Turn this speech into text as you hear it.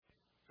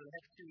So the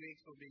next 2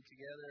 weeks we'll be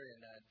together in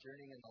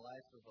journeying in the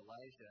life of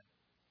Elijah.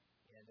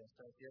 And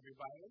so if you have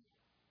your Bible,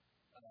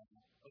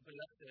 open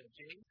it up to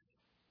James.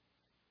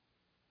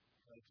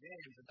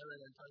 James, another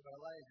than talking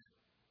about Elijah.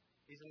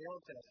 He's in the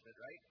Old Testament,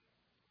 right?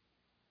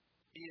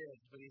 He is,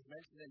 but he's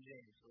mentioned in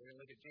James. So we're going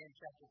to look at James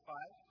chapter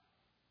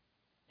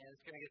 5, and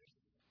it's going to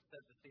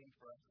set the theme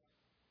for us.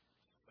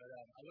 But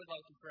I would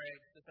like to pray,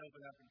 just open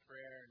up in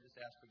prayer and just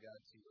ask for God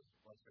to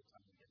bless our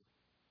time together.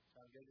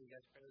 Sound good? You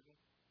guys pray with me?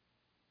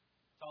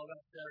 It's all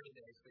about prayer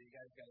today, so you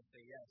guys got to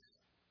say yes.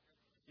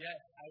 Yes,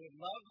 I would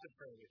love to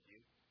pray with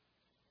you.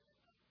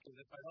 Because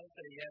if I don't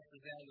say yes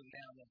resounding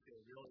now, I'm going to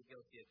feel really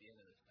guilty at the end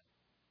of this thing.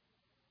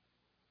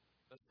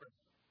 Let's pray.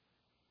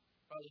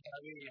 Father God,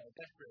 we are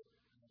desperate.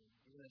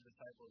 Even as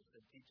disciples, to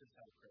teach us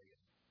how to pray.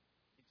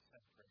 Teach us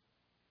how to pray.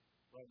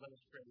 Lord, let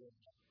us pray with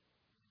you.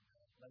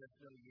 Let us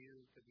know you,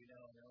 because we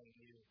know knowing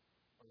you,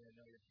 we're going to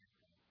know your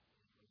people.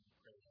 We're going to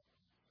pray.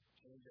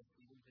 Change us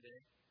even today.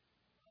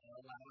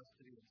 Allow us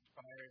to be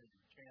inspired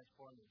and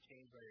transformed and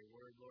changed by your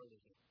word, Lord.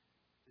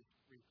 This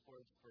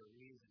reports for a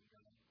reason,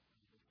 God.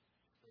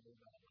 Pray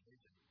about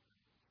religion.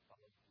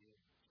 Follow you.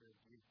 Serve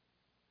you.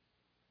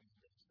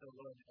 So,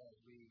 Lord, as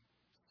we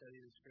study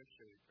the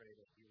scripture, we pray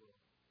that you will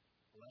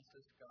bless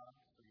us, God,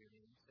 for your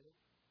name's sake.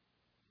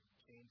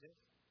 Change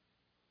us.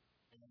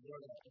 And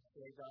Lord, I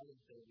pray, God,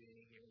 instead of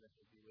being here, that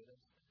you'll be with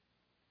us.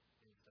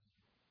 And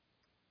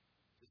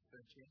just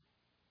searching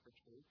for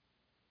truth.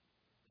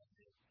 That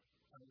is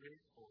hungry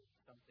for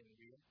something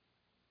real.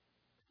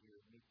 That you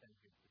would meet them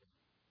here today.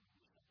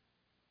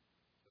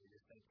 So we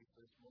just thank you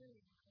for this morning.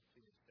 And ask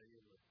you to study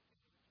your word.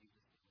 In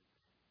Jesus'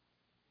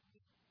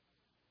 name.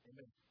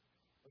 Amen.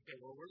 Okay,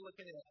 well, we're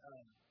looking at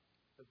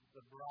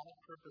the broad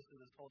purpose of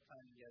this whole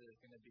time together is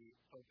going to be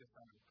focused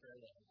on our prayer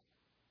life.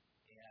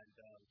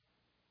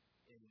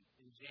 And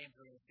in James,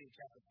 we're going to see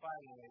chapter 5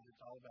 anyways,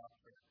 it's all about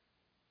prayer.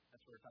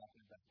 That's what we're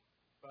talking about.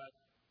 But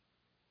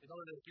in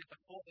order to get the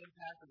full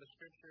impact of the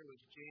scripture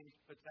which James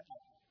puts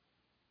out,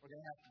 we're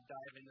going to have to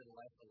dive into the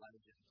life of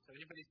Elijah. So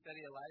anybody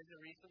study Elijah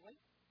recently?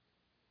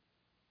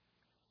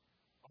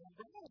 Oh,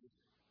 good.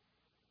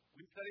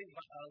 We studied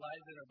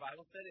Elijah in our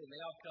Bible study, and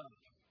they all come.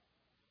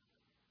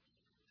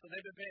 So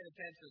they've been paying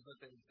attention to what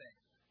they've been saying.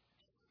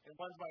 And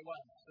one's my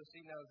wife, so she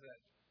knows that.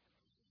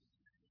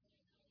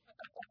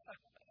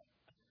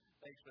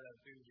 Thanks for that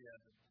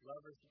enthusiasm.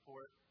 Love her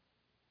support.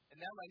 And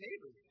now my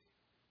neighbors.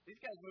 These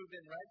guys moved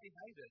in right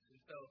behind us.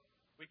 And so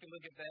we can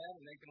look at them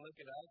and they can look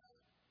at us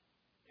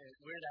at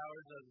weird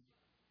hours of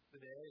the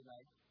day and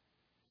night.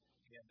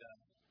 And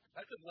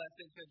that's a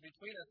blessing because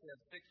between us we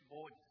have 6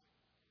 boys.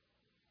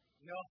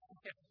 No.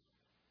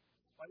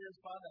 Why do you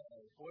respond that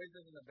way? Boys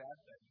isn't a bad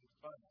thing. It's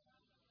fun.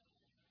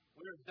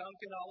 We were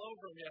dunking all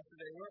over them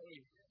yesterday, weren't we?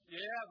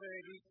 Yeah,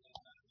 baby.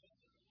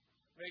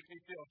 Makes me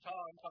feel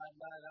tall. I'm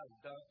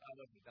 5'9". I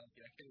wasn't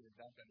dunking. I can't even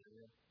dunk under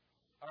him.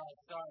 All right,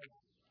 sorry.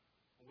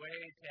 Way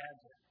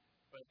tangent.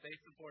 But they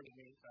supported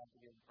me, so I have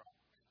to give them props.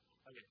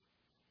 Okay.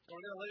 So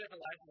we're going to look at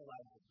the life of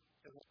Elijah.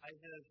 Because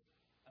Elijah is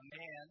a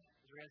man,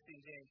 as we're going to see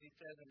in James, he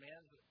says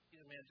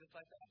he's a man just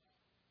like us.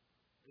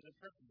 He's a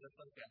person just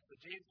like us. So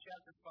James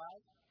chapter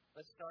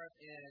 5, let's start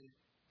in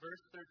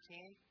verse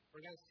 13.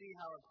 We're going to see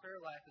how our prayer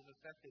life is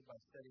affected by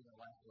studying the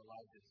life of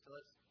Elijah. So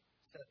let's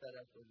set that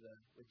up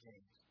with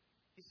James.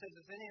 He says,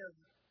 if any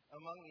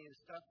among you is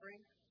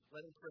suffering, let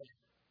him pray.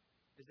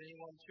 Is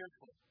anyone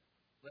cheerful?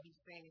 Let him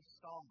sing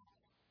psalms.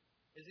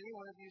 Is any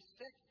one of you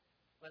sick?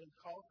 Let him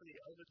call for the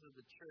elders of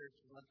the church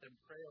and let them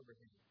pray over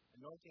him,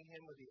 anointing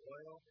him with the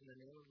oil in the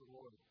name of the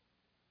Lord.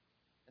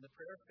 And the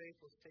prayer of faith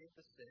will save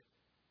the sick,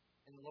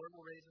 and the Lord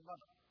will raise him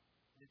up.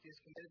 And if he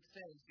has committed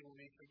sins, he will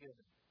be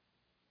forgiven.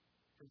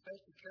 Confess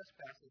your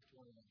trespasses to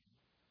one another,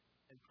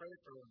 and pray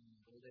for one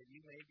another, that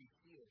you may be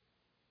healed.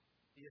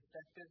 The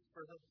effective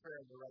fervent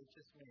prayer of the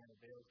righteous man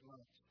avails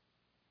much.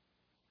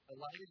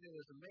 Elijah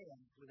was a man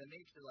with a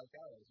nature like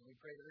ours, and we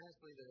prayed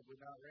earnestly that it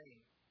would not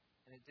rain.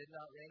 And it did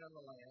not rain on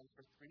the land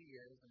for 3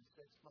 years and 6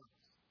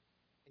 months.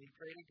 And he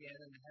prayed again,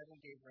 and the heaven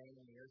gave rain,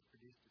 and the earth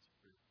produced its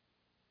fruit.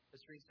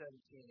 Let's read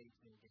 17 and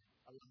 18 again.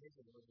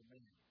 Elijah was a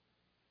man,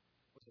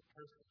 was a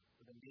person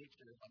with a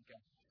nature like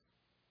ours.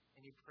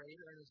 And he prayed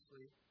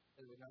earnestly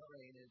that it would not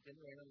rain, and it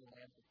didn't rain on the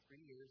land for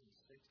 3 years and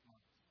 6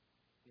 months.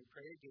 And he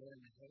prayed again,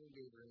 and the heaven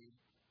gave rain,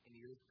 and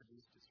the earth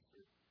produced its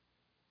fruit.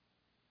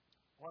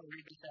 I want to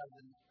read this out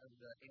of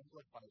the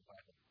Amplified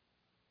Bible,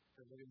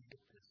 because we're going to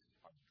hit this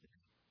part today.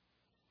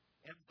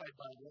 Amplified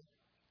Bible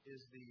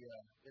is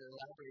it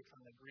elaborates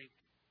on the Greek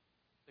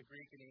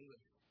and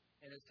English.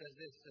 And it says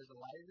this, it says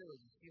Elijah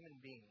was a human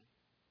being.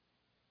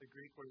 The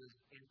Greek word is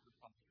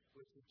anthropos,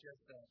 which is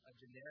just a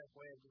generic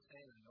way of just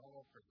saying a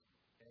normal person,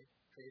 okay?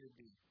 Created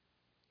being.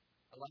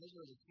 Elijah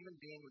was a human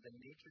being with a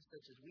nature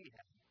such as we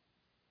have.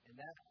 And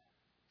that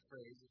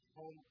phrase is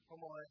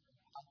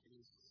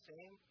homoempathos,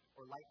 same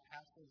or like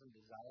passions and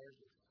desires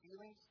with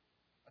feelings,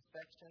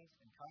 affections,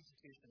 and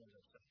constitution of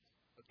ourselves.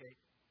 Okay?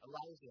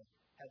 Elijah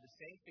had the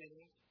same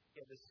feelings, he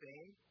had the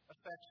same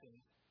affections,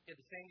 he had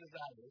the same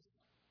desires,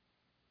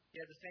 he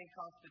had the same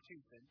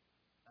constitution,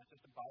 not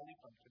just a bodily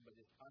function, but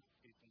his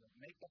constitution that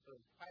make up the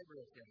fiber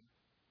of him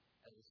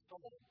as a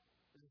soul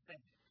is the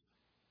same.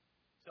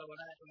 So when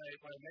I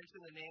mention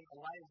the name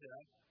Elijah,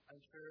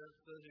 I'm sure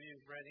those of you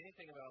who've read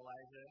anything about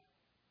Elijah,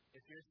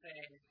 if you're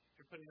saying, if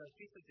you're putting those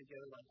pieces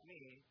together like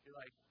me, you're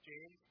like,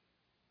 James,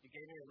 you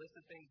gave me a list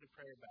of things to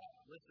pray about,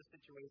 a list of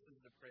situations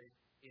to pray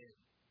in,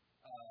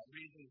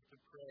 reasons to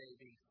pray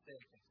being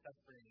sick and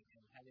suffering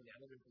and having the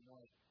elders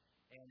anoint.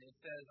 And it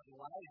says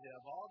Elijah,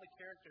 of all the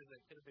characters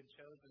that could have been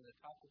chosen to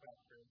talk about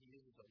prayer, he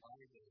uses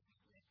Elijah as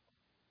his name.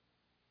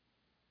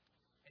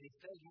 And he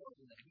says more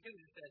than that. He could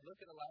have just said, look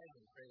at Elijah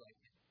and pray like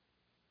him.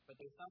 But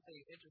there's something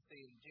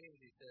interesting in James.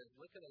 He says,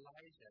 look at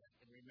Elijah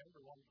and remember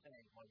one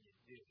thing while you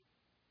do.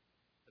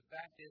 The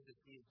fact is that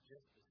he is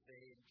just the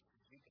same as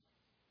you guys.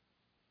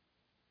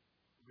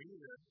 The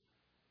reader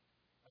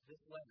of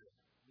this letter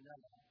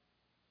knows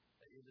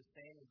that you're the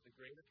same as the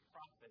greatest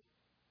prophet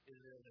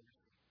Israel ever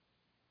seen.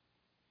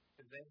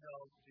 Because they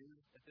held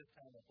Jews at this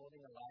time were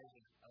holding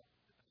Elijah up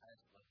at the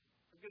highest level.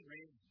 For good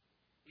reason.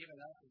 Even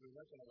us, as we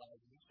look at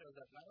Elijah, he shows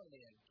up not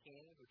only in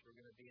Kings, which we're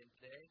going to be in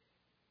today,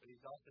 but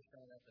he's also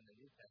shown up in the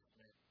New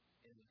Testament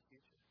in the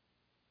future.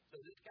 So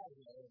this guy's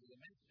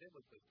immense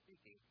biblically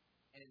speaking.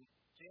 And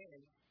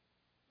James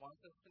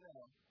wants us to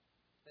know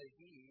that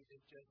he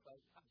is just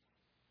like us.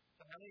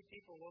 So how many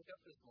people woke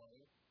up this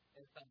morning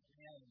and thought,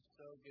 man, it's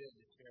so good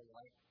to share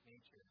life,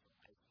 nature, and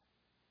life?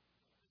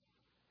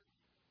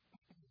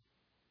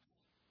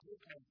 You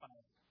kind of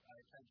find I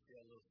kind of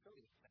feel a little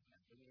silly with that,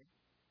 don't you?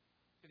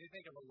 Because you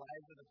think of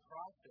Elijah the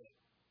prophet,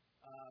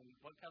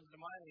 what comes to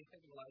mind when you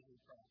think of Elijah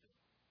the prophet?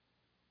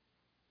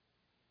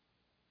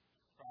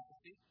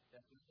 Prophecy,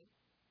 definitely.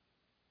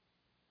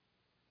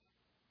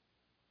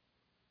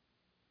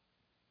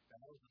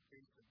 That was the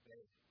priest of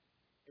Baal.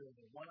 It was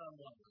a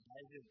one-on-one.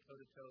 Elijah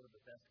toe-to-toe with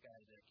the best guy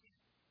that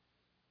came.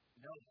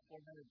 No,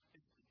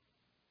 450.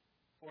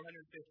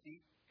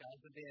 450,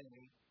 God's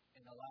enemy,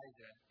 and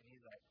Elijah, and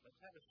he's like, let's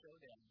have a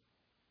showdown.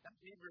 Not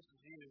me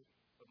versus you,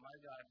 but my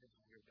God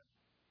versus your God.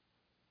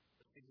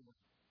 Let's see who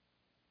wins.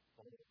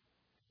 What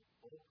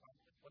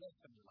else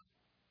comes to mind?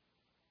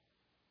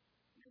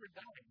 He never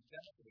died,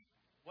 exactly.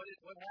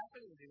 What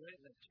happened is he went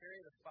in a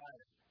chariot of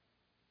fire.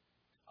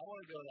 I want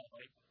to go that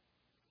way.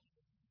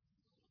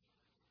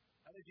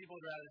 How many people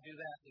would rather do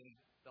that than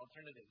the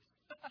alternatives?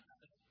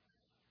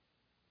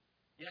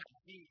 Yeah,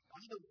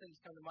 all those things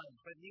come to mind.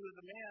 But he was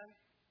a man,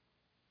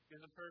 he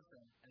was a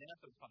person, an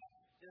anthropos,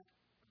 just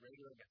a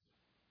regular guy.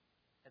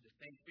 Had the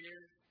same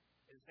fears,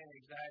 had the same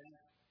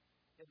anxieties,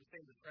 had the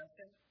same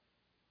depression,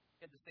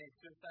 had the same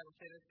suicidal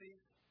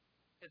tendencies,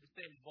 had the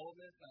same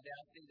boldness and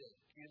audacity to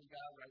accuse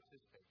God right to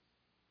his face.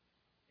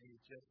 And he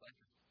was just like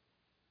us.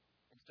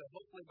 And so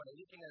hopefully by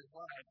looking at his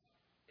life,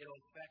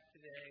 it'll affect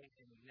today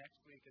and next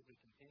week as we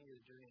continue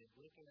the journey of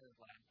looking at his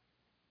life.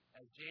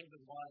 As James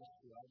would want us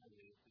to, I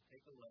believe, to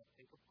take a look,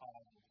 take a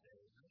pause and say,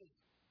 how does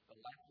the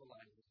life of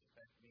Elijah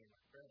affect me and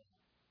my prayer life?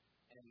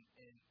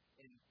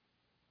 And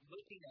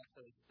looking at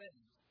those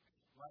things,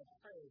 my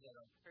prayer is that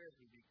our prayers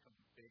would become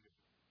bigger.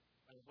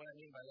 And what I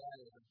mean by that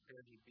is our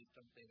prayers would be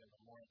something of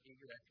a more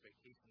eager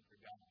expectation for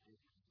God to do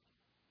for us.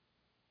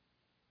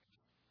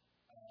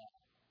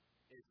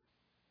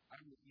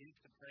 I'm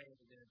used to praying at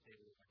the dinner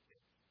table with my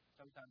kids.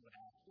 Sometimes I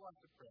ask, who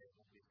wants to pray?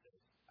 And these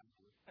days, I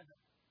do.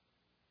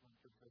 I'm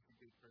such a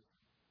good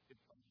person, good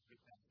father,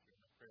 good pastor.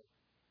 My prayer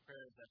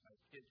is that my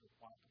kids would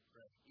want to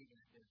pray, even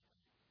at dinner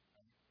time.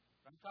 Right?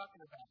 I'm talking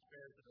about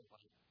prayers that are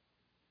like,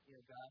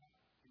 God,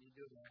 can you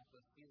do a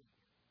miraculous healing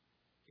here?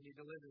 Can you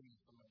deliver me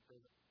from my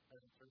present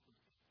circumstances?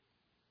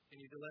 Can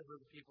you deliver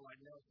the people I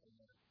know from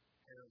their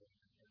heroin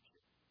and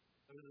hardship?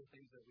 Those are the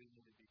things that we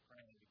need to be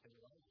praying because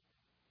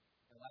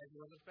Elijah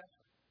wasn't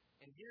special.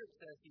 And here it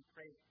says he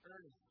prayed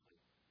earnestly.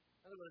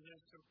 In other words,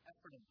 there's some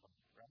effort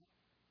involved, right?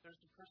 There's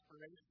some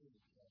perspiration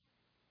involved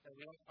that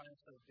we don't find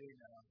ourselves doing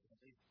that often. At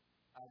least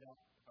I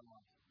don't, if I'm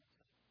honest with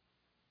myself.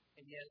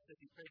 And yet, if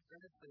he prayed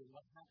earnestly,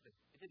 what happened?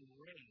 It didn't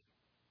rain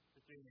for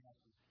 3.5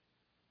 weeks.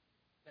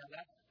 Now,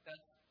 that's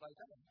like,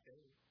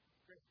 okay,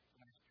 great, it's a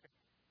nice trick.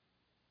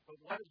 But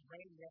what does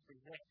rain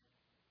represent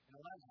in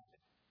Elijah's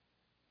day?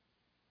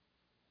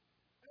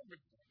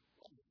 Everything.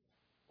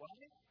 Why?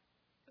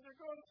 Because they're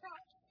growing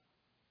crops.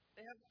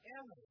 They have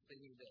animals they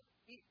need to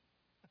eat.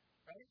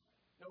 Right?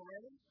 No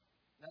rain,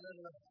 none of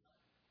the rest.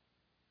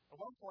 At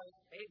one point,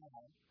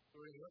 Ahab, who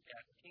we're going to look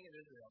at, the king of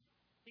Israel,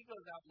 he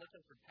goes out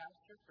looking for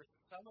pasture for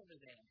some of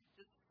his animals,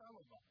 just some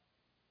of them,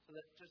 so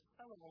that just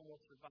some of them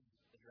will survive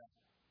the drought.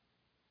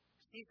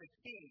 He's the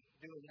king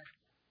doing that.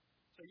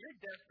 So you're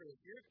desperate.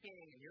 If you're a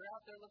king and you're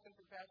out there looking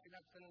for pasture, you're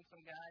not sending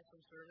some guy,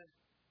 some servant,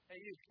 hey,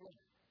 you, come on,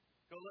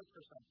 go look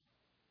for something.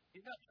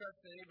 He's not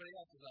trusting anybody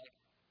else. He's like,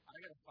 I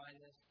got to find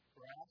this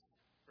grass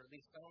for at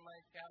least some of my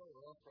cattle,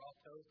 or else we're all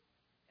toast.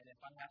 And if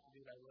I have to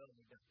do it, I will, and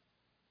he does.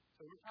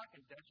 So we're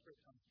talking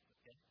desperate times,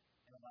 okay?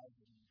 And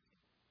Elijah's in this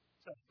scene.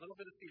 So a little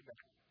bit of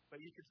feedback.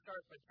 But you could start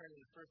by turning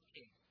to 1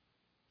 Kings.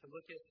 To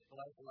look at the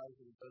life of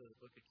Elijah, we go to the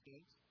book of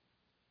Kings.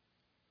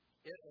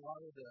 It, along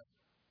with the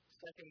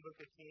second book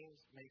of Kings,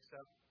 makes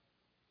up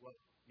what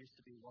used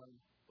to be one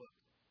book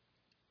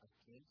of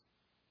Kings.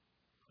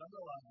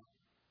 Summer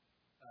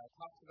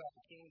talks about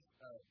the kings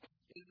of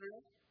Israel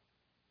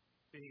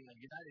being a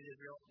united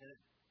Israel, and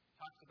it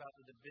talks about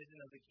the division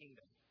of the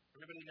kingdom.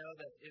 Everybody know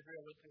that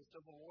Israel went through a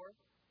civil war,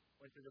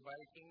 went through a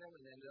divided kingdom,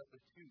 and ended up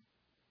with two.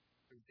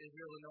 There's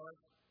Israel the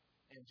north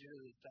and Judah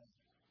the south.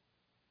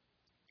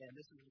 And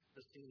this is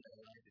the scene that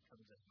Elijah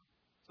comes in.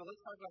 So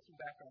let's talk about some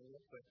background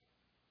real quick.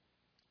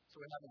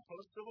 So we're having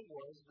post-civil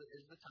war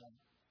is the time.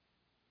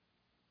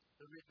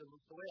 The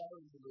way I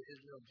remember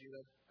Israel and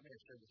Judah, I may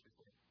have shared this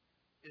before.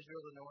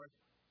 Israel the north,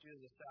 Judah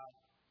the south.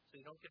 So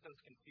you don't get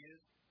those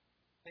confused.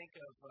 Think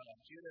of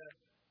Judah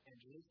and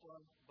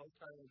Jerusalem, both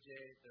starting with J,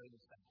 they're in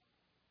the south.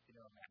 You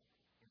know, map.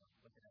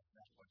 Looking at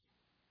that point.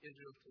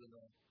 Israel to the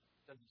north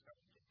doesn't start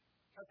with J.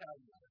 Cut out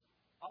of it.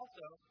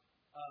 Also,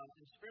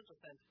 in a spiritual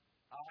sense,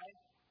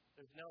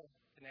 there's no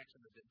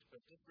connection with this, but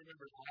just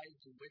remember, I is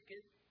the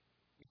wicked.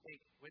 You think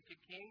wicked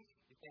kings,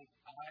 you think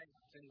I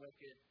is in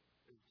wicked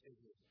is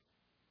Israel.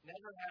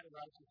 Never had a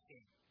righteous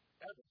king.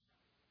 Ever.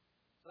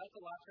 So that's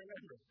a lot to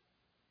remember.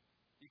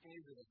 You can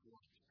use it if you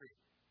want. It's free.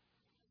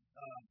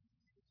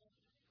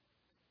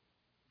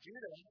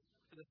 Judah,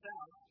 to the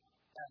south,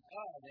 has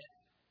God in it,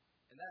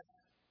 and that's,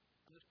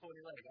 I'm just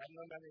quoting later. I have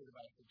no memories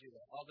about it for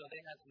Judah, although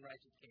they had some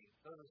righteous kings.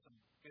 Those are some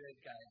good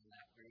guys in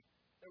that group.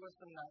 There were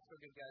some not so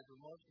good guys, but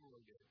most of them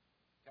were good.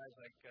 Guys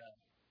like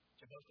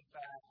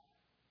Jehoshaphat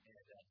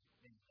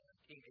and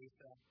King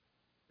Asa,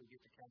 who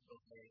get the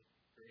capital A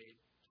grade.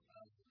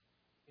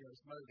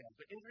 Some other guys.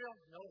 But Israel,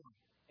 no one.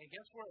 And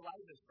guess where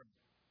Elijah is from?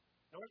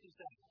 North and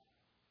south.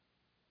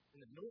 In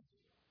the north.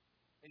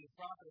 In the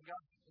prophet of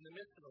God. In the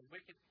midst of the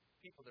wicked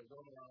people that are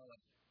going around with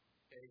him.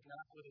 Okay, he's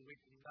not with a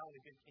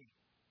good king.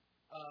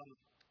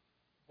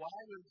 Why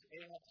was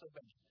Ahab so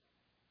bad?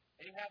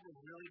 Ahab was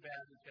really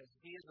bad because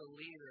he is a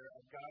leader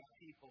of God's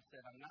people,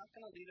 said, I'm not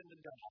going to lead them to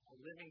God, the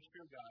living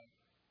true God,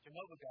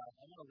 Jehovah God.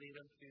 I'm going to lead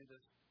them to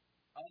this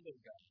other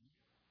God,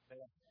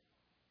 Baal.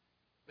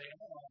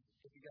 Baal,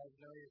 if you guys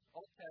know your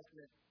Old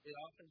Testament, it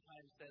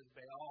oftentimes says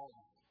Baal,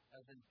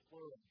 as in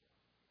plural.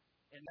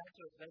 And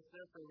that's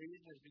there for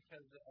reasons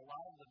because a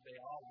lot of the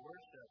Baal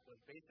worship was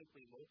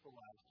basically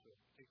localized to a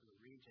particular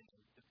region.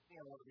 And depending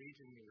on what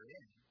region you were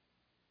in,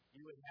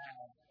 you would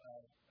have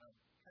a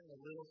kind of a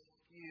little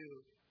skew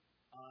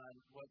on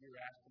what you're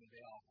asking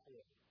Baal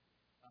for.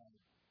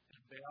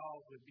 Baal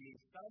would be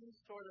some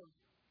sort of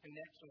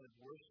connection with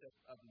worship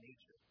of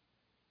nature.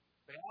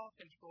 Baal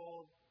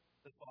controlled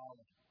the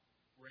following.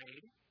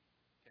 Rain,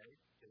 okay,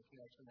 get a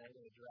connection there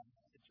to a drought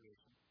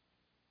situation.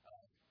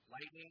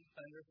 Lightning,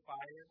 thunder,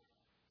 fire,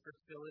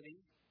 fertility,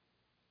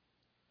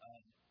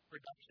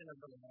 production of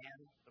the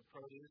land, the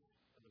produce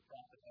of the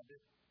profit of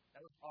it.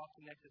 That was all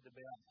connected to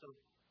Baal.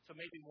 So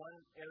maybe one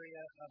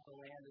area of the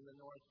land in the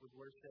north would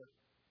worship,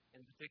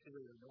 in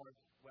particular the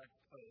northwest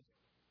coast,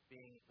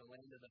 being the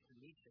land of the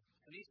Phoenicians.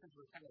 Phoenicians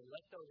were kind of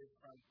leftovers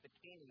from the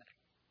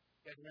Canaanites.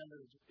 You guys remember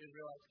the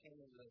Israelites came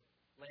into the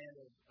land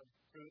of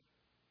fruit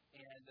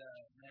and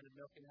land of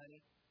milk and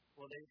honey?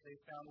 Well, they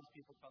found these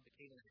people called the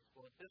Canaanites.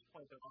 Well, at this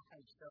point, they're all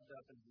kind of shoved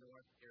up in the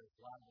north area,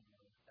 a lot of the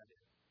north, that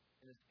is,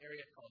 in this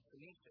area called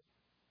Phoenicia.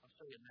 I'll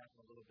show you a map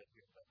in a little bit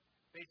here, but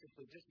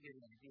basically, just to give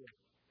you an idea,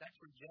 that's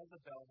where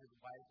Jezebel, his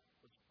wife,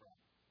 was from.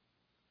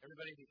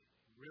 Everybody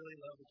really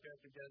love the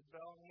character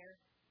Jezebel in here?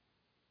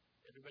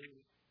 Everybody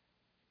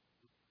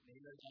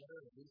named their daughter,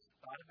 at least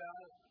thought about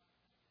it?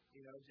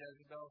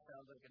 Jezebel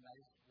sounds like a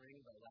nice ring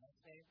of a last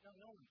name.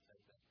 No one says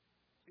that.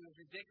 She was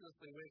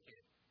ridiculously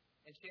wicked.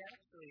 And she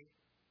actually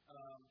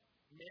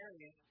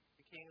married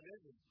the king of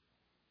Israel.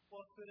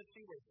 Well, who does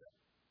she worship?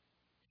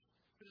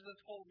 Who does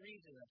this whole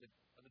region of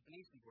the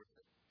Phoenicians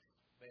worship?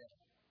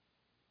 Baal.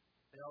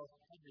 Baal is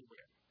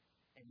everywhere.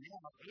 And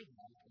now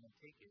Ahab is going to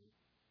take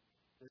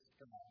this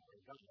God, or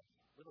God,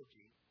 little g,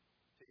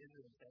 to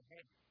Israel and say,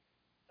 hey,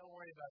 don't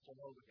worry about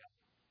Jehovah God.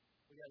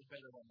 We got a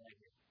better one right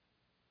here.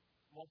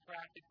 More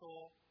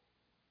practical,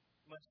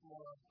 much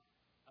more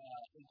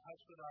in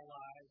touch with our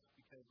lives,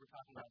 because we're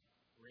talking about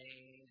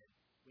rain, and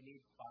we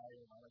need fire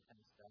and all that kind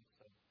of stuff.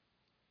 So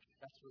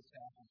that's what's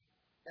happening.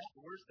 That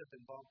worship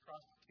involved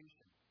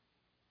prostitution.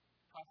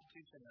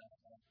 Prostitution,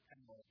 kind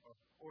of or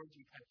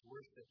orgy type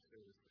worship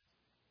services,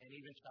 and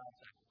even child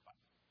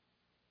sacrifice.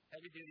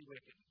 Heavy duty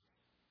wickedness.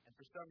 And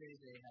for some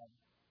reason they have,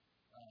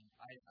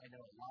 I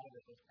know a lot of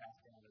it was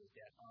passed down to his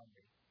dad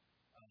Omri,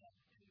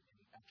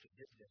 and actually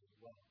his dad as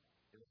well.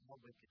 It was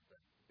more wicked,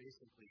 but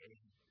basically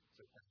Ahab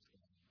surpassed him.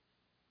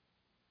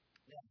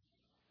 Yeah.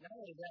 Not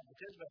only that, but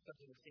Jezebel comes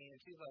to the scene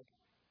and she's like,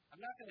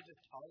 I'm not going to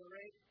just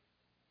tolerate,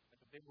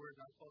 like a big word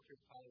in our culture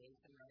is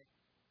toleration, right?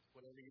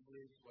 Whatever you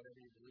believe is whatever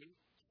you believe.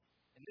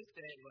 And this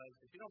day it was,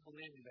 if you don't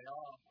believe in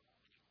Baal,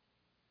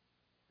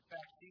 in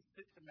fact, she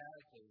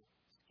systematically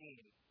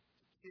schemed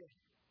to kill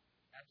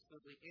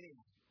absolutely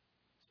anyone,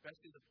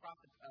 especially the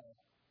prophets of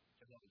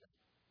Jehovah.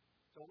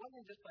 So it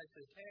wasn't just like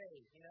this, hey,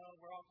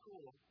 we're all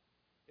cool.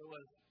 It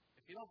was,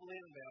 if you don't believe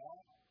in Baal,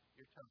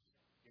 you're toast.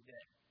 You're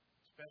dead.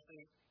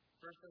 Especially,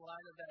 first in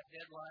line of that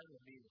deadline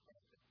would be the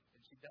prophet.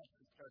 And she does.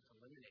 She starts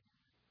eliminating.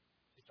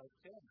 She starts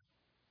killing them.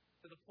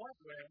 To the point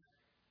where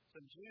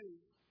some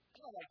Jews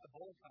kind of like the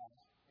Holocaust,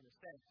 in a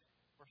sense.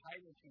 We're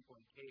hiding people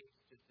in caves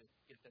just to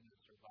get them to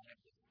survive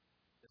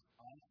this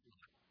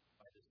onslaught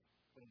by this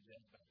Queen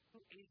Jezebel. Who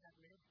Ahab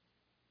married?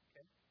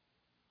 Okay?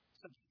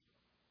 So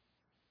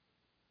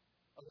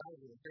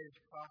Elijah, the great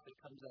prophet,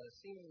 comes out of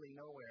seemingly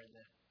nowhere, and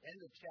the end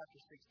of chapter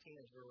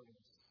 16 is where we're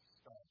going to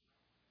start.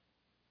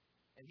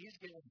 And he's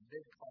getting a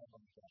big call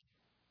on God.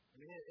 I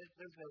mean,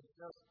 there's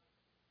no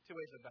two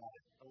ways about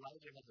it.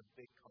 Elijah has a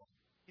big call.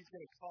 He's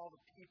going to call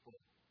the people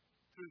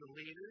through the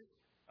leader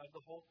of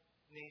the whole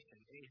nation,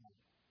 Ahab,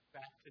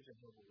 back to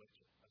Jehovah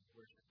worship.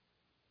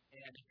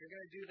 And if you're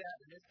going to do that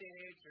in this day and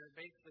age, you're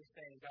basically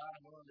saying, God,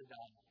 I'm willing to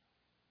die.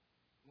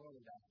 I'm willing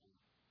to die for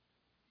you.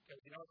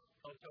 Because you don't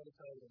go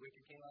toe-to-toe with a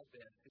wicked king like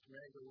this. Because you're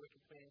married to a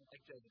wicked queen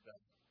like Jezebel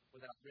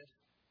without risk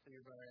to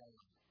your very own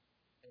life.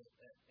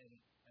 And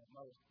at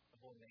most, the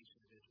whole nation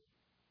of Israel.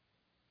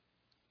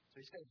 So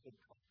he's got a big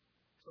call.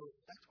 So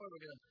that's why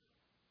we're going to,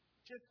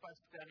 just by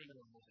studying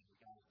him,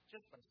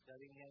 just by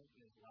studying him in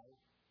his life,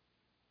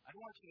 I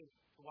don't want you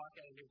to walk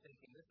out of here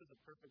thinking, this is a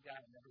perfect guy,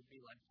 I'll never be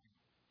like him.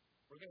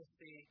 We're going to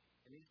see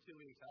in these 2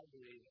 weeks, I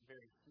believe, a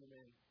very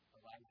human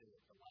Elijah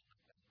with a lot of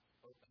things,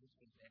 both the ups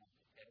and downs,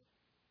 okay?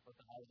 Both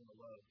the highs and the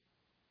lows.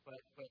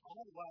 But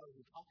all the while, as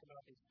we talk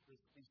about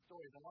these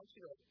stories, I want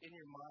you to, in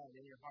your mind,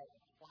 in your heart,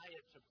 apply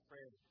it to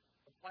prayer.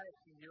 Apply it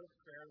to your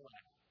prayer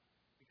life.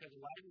 Because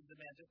Elijah was a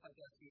man just like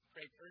us. He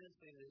prayed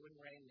earnestly that it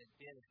wouldn't rain, and it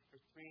did for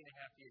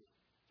 3.5 years.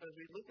 So as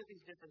we look at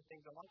these different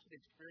things, I want you to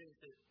experience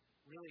it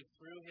really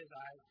through his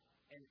eyes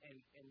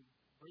and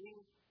bring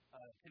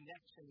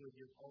connection with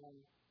your own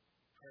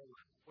prayer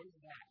life. What is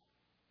that?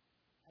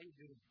 How are you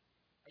doing?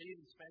 Are you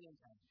even spending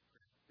time in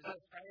prayer? Is that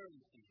a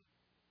priority to you?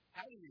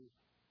 How do you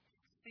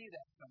see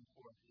that come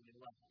forth in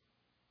your life?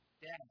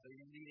 Dads, are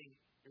you leading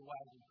your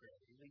wives in prayer?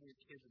 Are you leading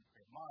your kids in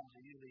prayer? Moms,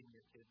 are you leading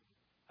your kids and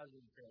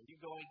husbands in prayer? Are you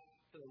going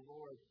to the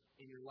Lord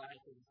in your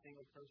life as a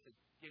single person,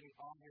 giving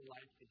all your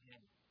life to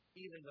Him,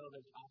 even though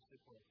there's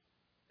obstacles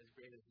as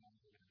great as mine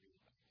are going to be?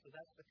 So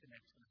that's the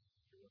connection I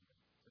want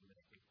to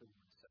make,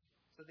 including myself.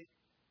 So the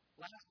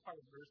last part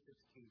of verse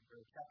 16, or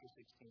chapter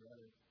 16,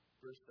 rather,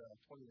 verse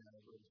 29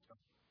 is where we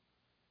start.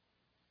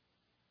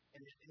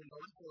 And the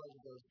life of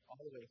Elijah goes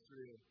all the way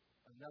through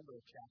a number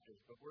of chapters,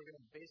 but we're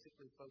going to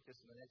basically focus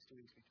in the next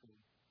 2 weeks between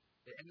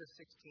the end of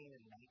 16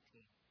 and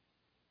 19.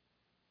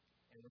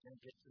 And we're going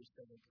to get through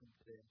 17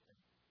 today, I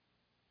think.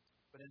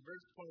 But in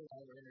verse 29,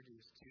 we're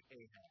introduced to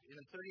Ahab. In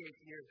the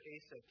 38th year of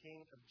Asa, king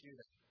of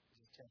Judah,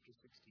 this is chapter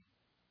 16.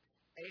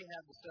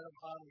 Ahab, the son of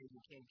Omri,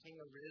 became king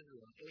over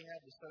Israel. Ahab,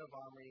 the son of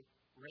Omri,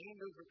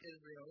 reigned over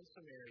Israel in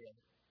Samaria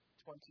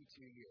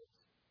 22 years.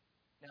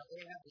 Now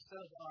Ahab, the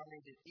son of Omri,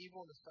 did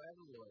evil in the sight of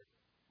the Lord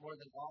more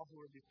than all who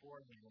were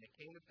before him. And it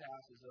came to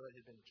pass as though it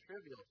had been a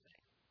trivial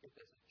thing. Get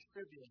this, a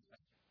trivial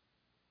thing.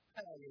 I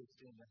don't really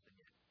see nothing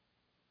yet.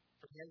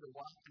 For him to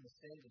walk in the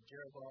sins of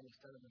Jeroboam the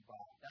son of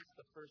Nebat. That's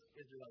the first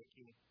Israelite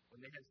king. When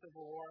they had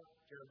civil war,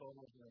 Jeroboam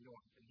was in the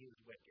north, and he was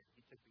wicked.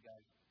 He took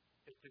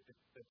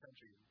the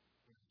country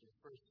for the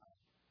first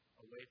time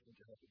away from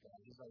Jehovah God.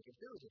 He's like, if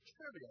there was a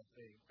trivial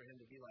thing for him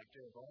to be like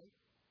Jeroboam,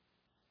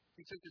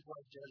 he took his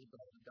wife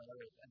Jezebel, the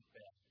daughter of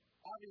Ethbaal.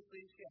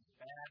 Obviously, she had a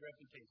bad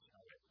reputation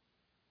already.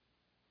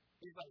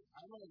 He's like,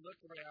 I'm going to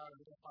look around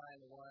and find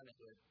the one that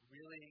would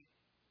really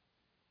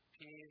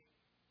please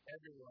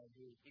everyone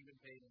who even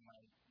paid him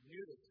my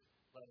newest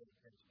level of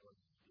attention.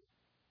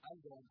 I'm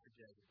going for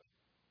Jezebel.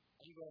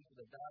 I'm going for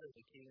the daughter of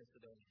the king of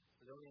Sidonians.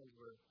 Sidonians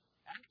were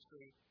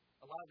actually,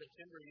 a lot of the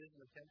timber used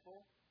in the temple,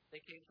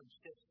 they came from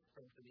ships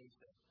from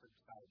Phoenicia, from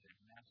Sidon,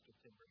 master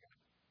timber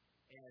guys.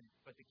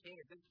 But the king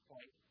at this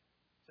point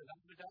said,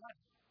 I'm going to die.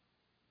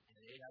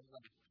 And Ahab's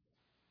like,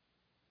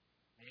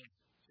 man,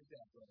 she's got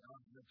to go on.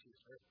 I'm going to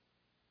choose her.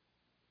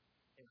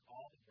 In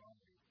all the wrong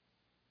reasons.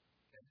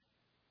 Okay?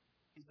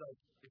 He's like,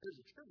 if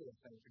there's a trivial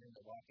thing for him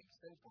to walk in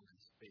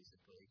sinfulness,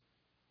 basically,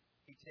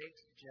 he takes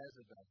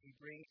Jezebel. He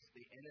brings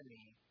the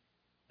enemy,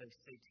 the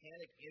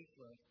satanic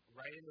influence,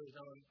 right into his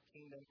own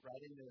kingdom,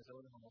 right into his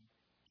own home.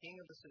 King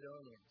of the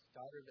Sidonians,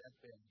 daughter of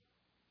Ethbaal.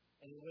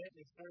 And he went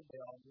and he served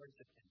Baal and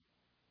worshipped him.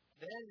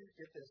 Then,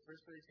 get this,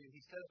 verse 32,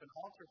 he set up an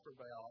altar for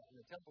Baal in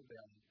the temple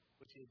Baal,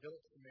 which he built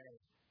in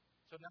Samaria.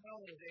 So not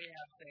only is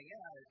Ahab saying,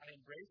 I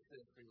embrace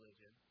this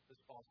religion, this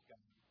false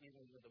god,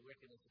 even with the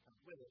wickedness that comes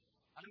with it,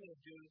 I'm going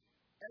to do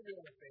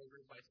everyone a favor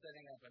by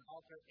setting up an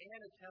altar and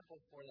a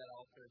temple for that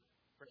altar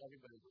for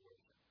everybody to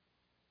worship.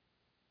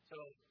 So,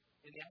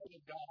 in the eyes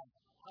of God,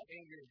 how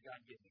angry is God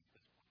getting at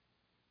this point?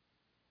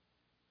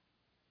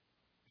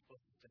 You're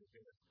supposed to say,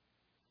 good.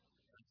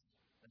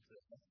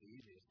 That's the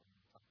easiest thing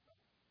to talk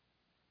about.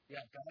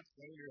 Yeah, God's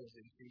anger is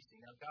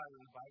increasing. Now, God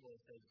in the Bible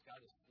says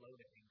God is slow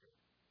to anger.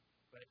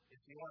 But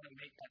if you want to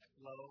make that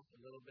flow a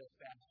little bit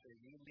faster,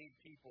 you lead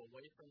people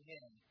away from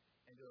Him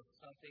and go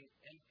something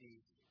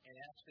empty and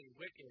actually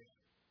wicked.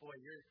 Boy,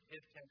 you're His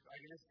temper. I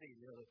can just see,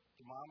 the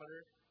thermometer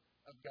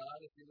of God,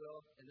 if you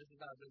will. And this is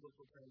not a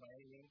biblical term by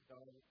any means.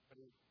 Don't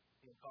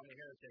call me a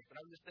heretic. But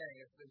I'm just saying,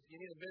 if you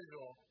need a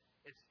visual,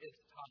 it's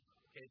hot.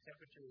 Okay,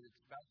 temperature,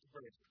 it's about to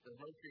burst. The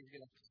mercury is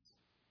going to.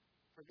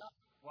 For God.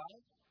 Why?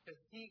 Because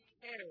he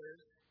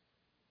cares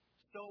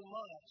so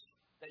much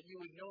that you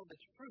would know the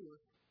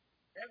truth,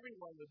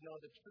 everyone would know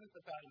the truth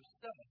about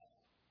himself,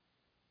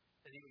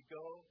 that he would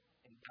go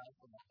and die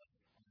for all of us.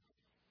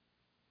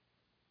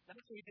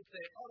 That's when we could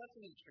say, oh, that's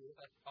the truth.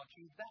 I'll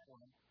choose that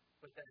one.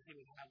 But that he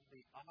would have the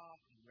awe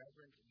and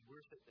reverence and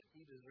worship that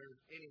he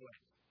deserves anyway,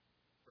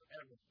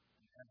 forever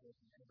and ever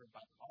and ever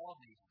by all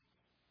nations.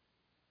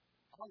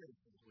 All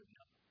nations would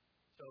know.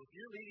 So if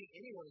you're leading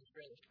anyone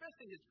astray,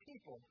 especially his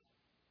people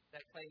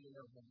that claim to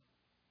know him,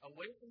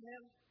 away from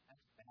him,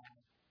 that's bad.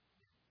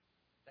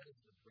 That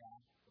is the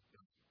wrath of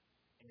God.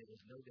 And it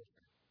is no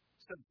different.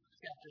 So,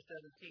 chapter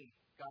 17,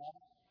 God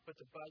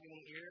puts a bug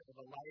in the ear of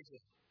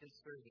Elijah, his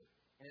servant.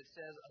 And it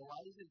says,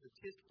 Elijah the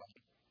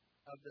Tishbite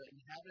of the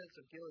inhabitants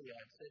of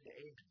Gilead said to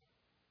Ahab.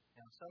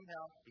 Now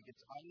somehow he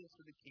gets audience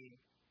with the king,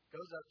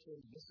 goes up to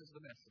him, and this is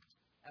the message.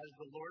 As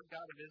the Lord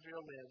God of Israel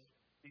lives,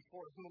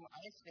 before whom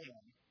I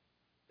stand,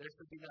 there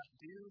shall be not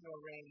dew nor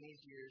rain these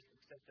years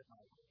except at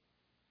my word.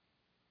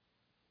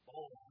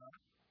 Bold, huh?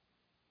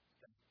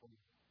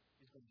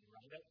 He's going to be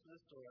right up to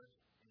the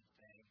source and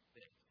say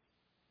this.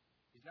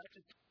 He's not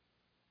just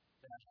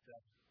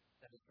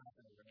that it's not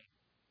going to rain.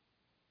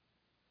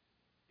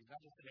 He's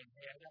not just saying,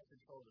 hey, I got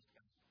control of this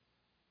guy.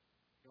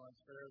 You want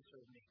to serve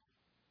me.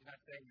 He's not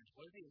saying this.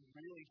 What is he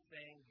really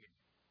saying here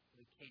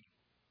to the king?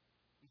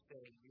 He's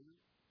saying, you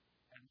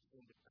have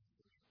seen the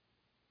country.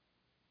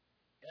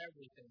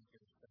 Everything's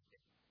going to step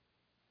in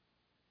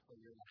for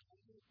your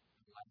livelihood and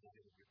the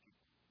livelihood of your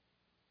people.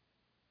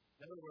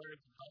 In other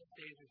words, God's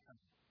days are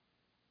coming.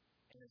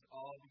 And it's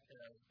all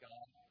because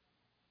God,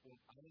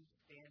 when I'm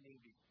standing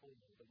before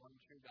the one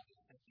true God, is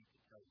sent me to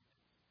tell you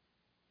this.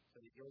 So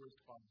that you'll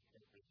respond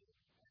appropriately.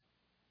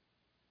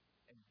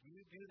 And do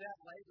you do that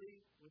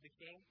lightly with the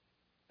king?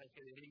 Like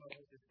at any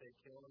moment just say,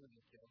 kill him and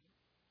kill him?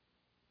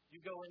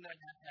 You go in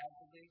there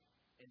haphazardly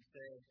and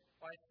say,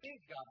 well, I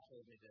think God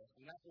told me this,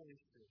 and that's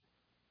really true.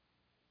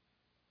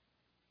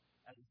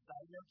 As a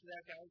side note to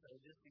that, guys, I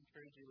would just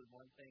encourage you with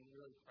one thing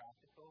really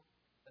practical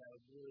that I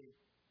would really,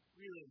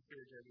 really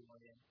encourage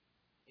everyone in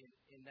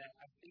that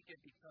I think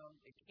it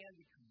can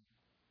become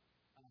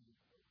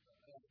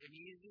an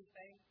easy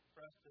thing for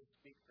us to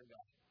speak for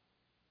God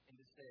and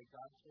to say,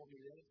 God told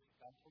me this,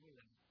 God told me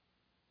that.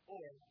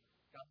 Or,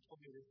 God told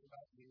me this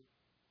about you.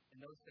 And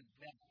those things.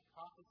 Now,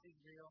 prophecy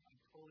is real. I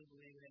totally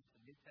believe in it. It's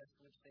a New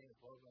Testament thing as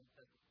well as Old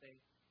Testament thing.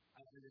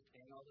 I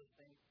understand all those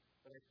things.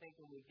 But I think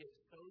when we get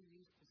so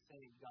used to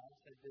saying, God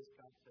said this,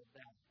 God said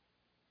that,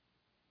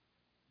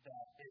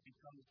 that it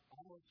becomes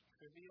almost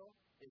trivial.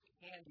 It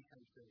can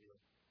become trivial.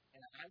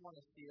 And I want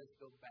to see us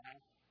go back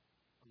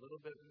a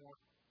little bit more,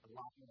 a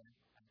lot more,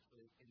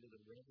 actually, into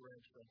the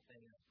reverential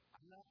thing of,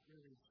 I'm not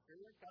really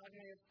sure God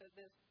may have said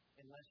this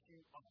unless you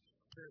are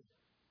sure.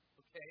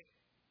 Okay?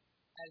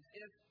 As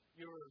if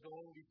you were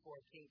going before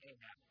King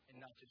Ahab and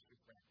not just your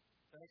friend.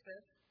 Does that make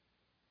sense?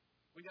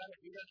 We got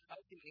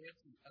up the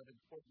ante of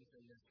importance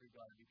in this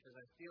regard because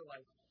I feel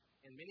like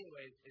in many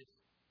ways it's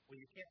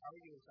you can't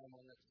argue with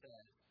someone that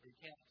says, or you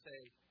can't say,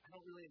 I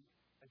don't really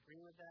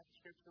agree with that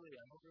scripturally,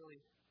 I don't really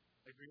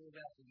agree with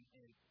that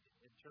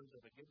in terms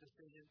of a good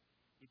decision.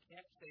 You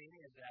can't say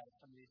any of that if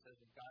somebody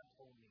says, well, God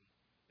told me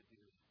to do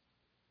this.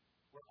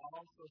 We're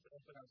all supposed to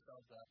open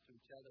ourselves up to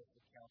each other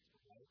for counsel,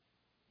 right?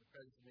 The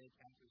presence of many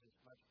counselors is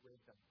much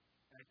wisdom.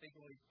 And I think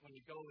when we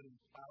go and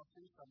plow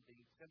through something,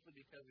 simply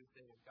because we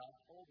say, well, God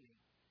told me,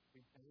 we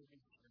better be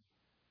sure.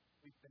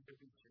 We better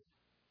be sure.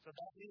 So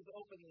that leaves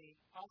open the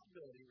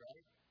possibility,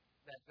 right,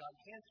 that God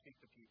can speak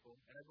to people,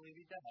 and I believe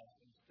he does,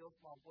 in a still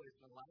small voice.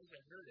 And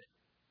Elijah heard it,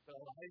 but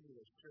Elijah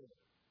was sure.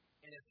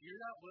 And if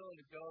you're not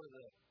willing to go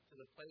to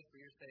the place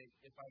where you're saying,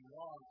 if I'm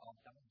wrong, I'll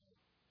die,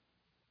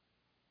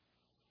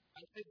 I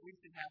think we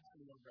should have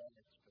some more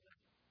reverence for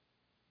that.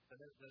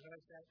 Does that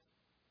make sense?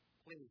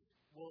 Please,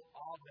 we'll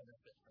all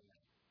benefit from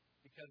that.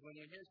 Because when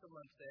you hear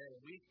someone say,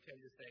 we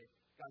tend to say,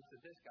 God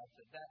said this, God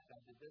said that,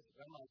 God did this,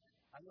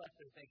 I'm left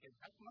there thinking,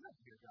 how come I don't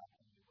hear God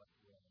tell me what to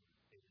do on a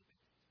daily basis?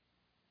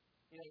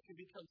 It can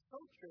become so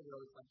trivial,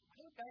 it's like, I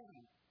don't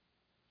know.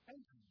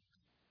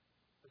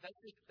 But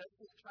that's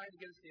just trying to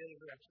get us the other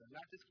direction. I'm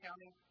not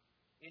discounting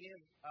any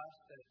of us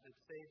that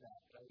say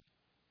that, right?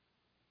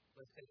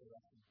 Let's take a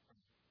lesson from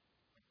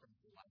my friend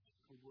Elijah,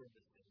 who were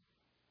the same.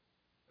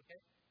 Okay?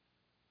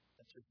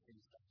 That's your free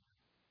stuff.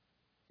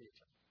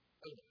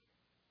 Okay.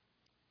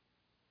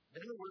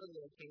 Then the word of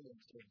the Lord came to him,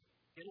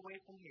 get away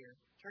from here,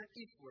 turn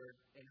eastward,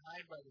 and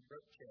hide by the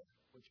brook Cherith,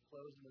 which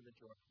flows into the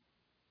Jordan.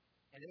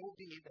 And it will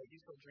be that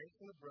you shall drink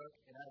from the brook,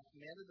 and I have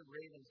commanded the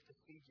ravens to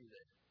feed you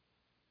there.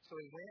 So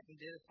he went and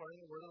did according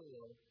to the word of the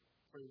Lord,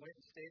 for he went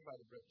and stayed by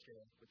the brook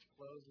Cherith, which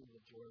flows into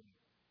the Jordan.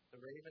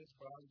 The ravens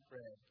brought him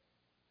bread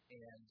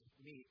and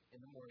meat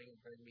in the morning, and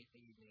bread and meat in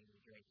the evening, and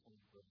drank from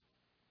the brook.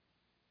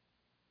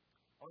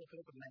 I want to put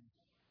up a map.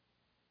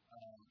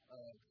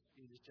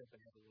 You just jump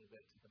ahead a little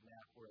bit to the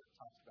map where it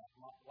talks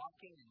about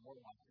walking and more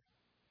walking.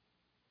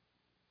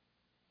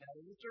 Now,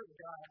 when you serve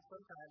God,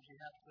 sometimes you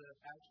have to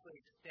actually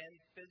extend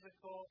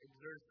physical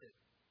exertion.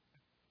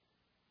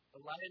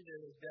 Elijah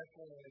is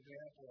definitely an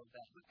example of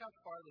that. Look how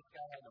far this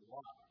guy had to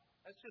walk.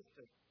 That's just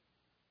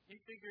you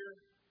figure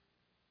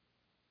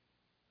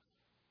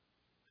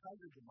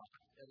hundreds of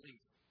miles, at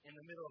least, in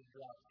the middle of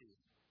drought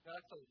season. Now,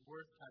 that's the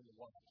worst time to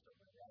walk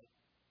somewhere, right?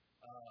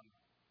 Um,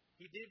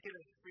 he did get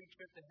a free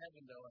trip to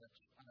heaven, though,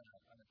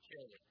 on a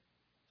chariot.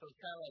 So it's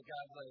kind of like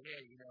God's like,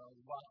 hey, you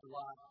walked a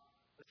lot.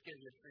 Let's give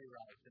you a free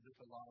ride because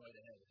it's a long way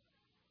to heaven.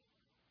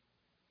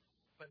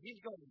 But he's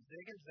going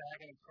zig and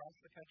zagging across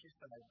the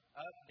countryside,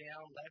 up,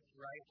 down, left,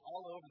 right,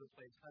 all over the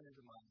place, hundreds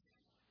of miles.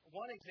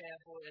 One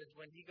example is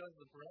when he goes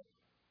to the brook,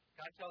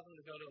 God tells him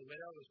to go to a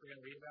widow, which we're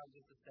going to read about in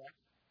just a sec.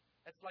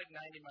 That's like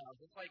 90 miles.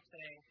 It's like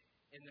saying,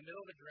 in the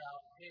middle of a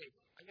drought, hey,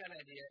 I got an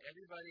idea.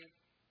 Everybody,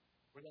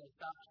 we're going to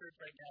stop church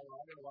right now. We're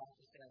all going to walk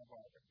to Santa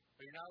Barbara.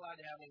 But you're not allowed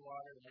to have any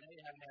water. And I know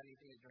you haven't had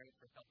anything to drink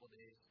for a couple of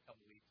days, a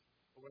couple of weeks.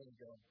 But we're going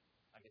to go,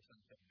 I guess, on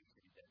a couple of weeks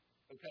to be dead.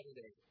 A couple of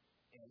days.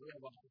 And we're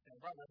going to walk to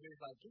Santa Barbara. And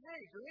he's like,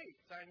 hey, great,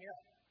 sign me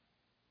up.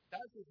 That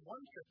was his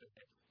one trip of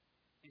his.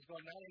 He's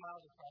going 90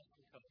 miles across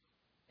the coast.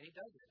 And he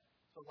does it.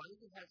 So why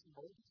does he have some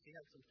boldness? He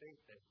had some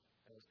faith there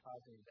that was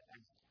causing him to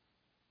ask.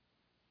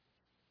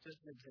 Just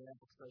an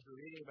example, so as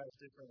we're reading about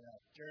different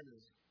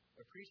journeys,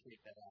 appreciate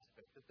that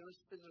aspect, that there was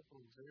physical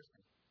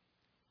exertion.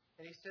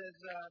 And he says,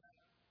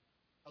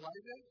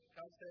 Elijah,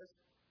 God says,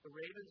 the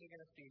ravens are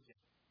going to feed you.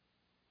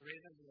 The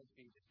ravens are going to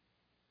feed you.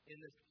 In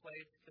this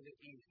place to the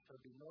east, so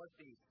the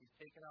northeast, he's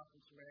taken off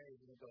from Samaria,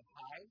 he's going to go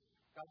hide.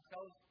 God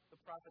tells the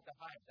prophet to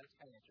hide. That's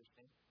kind of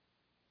interesting.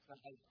 It's not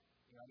like,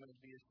 I'm going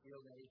to be your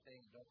shield and everything.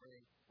 Don't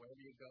worry,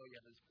 wherever you go, you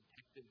have this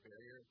protective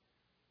barrier.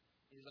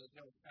 He's like,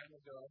 no, it's time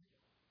to go.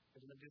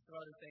 We're going to do some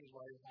other things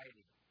while you're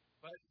hiding.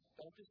 But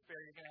don't despair,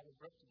 you're going to have a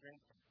brook to drink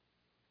from.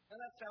 Now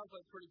that sounds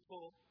like pretty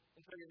cool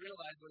until you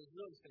realize what he's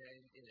really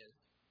saying is,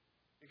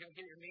 you're going to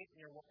get your meat and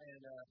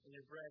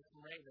your bread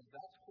from ravens.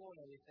 That's cool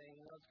and everything.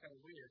 It's kind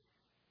of weird.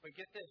 But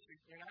get this,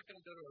 you're not going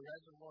to go to a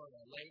reservoir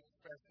or a lake,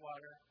 fresh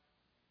water,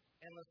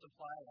 endless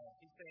supply of it.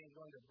 He's saying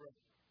going to a brook.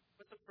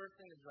 What's the first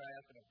thing to dry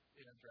up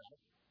in a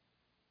drought?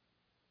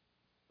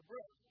 The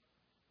brook.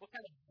 What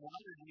kind of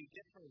water do you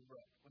get from a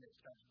brook when it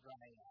starts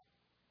drying up?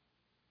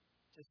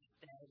 Just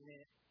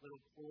stagnant,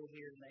 little pool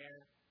here and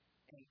there.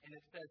 And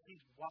it says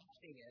he's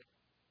watching it.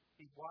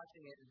 He's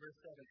watching it in verse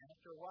 7.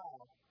 After a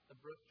while, the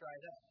brook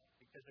dried up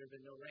because there had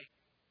been no rain.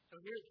 So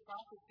here's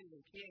prophecy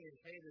and king is,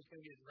 hey, there's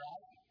going to be a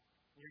drought.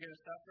 You're going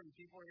to suffer, and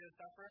people are going to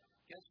suffer.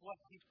 Guess what?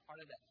 He's part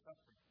of that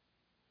suffering.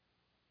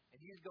 And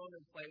he's going to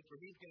a place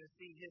where he's going to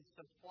see his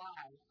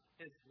supply,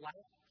 his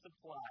life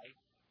supply,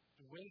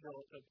 dwindle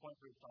to a point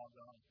where it's all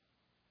gone.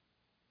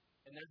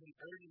 And there's an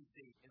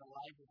urgency in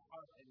Elijah's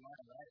heart and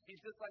mind, right?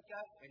 He's just like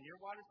that, and your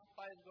water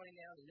supply is going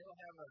down, and you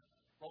don't have a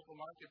local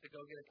market to go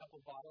get a couple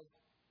bottles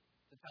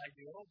to tide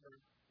you over.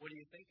 What are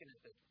you thinking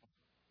at this point?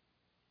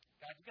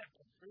 God, you got to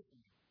come through for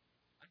me.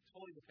 I'm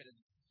totally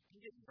dependent. You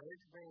get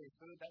birds bring me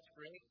food, that's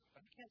great, but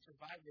I can't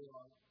survive very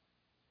long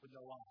with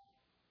no water.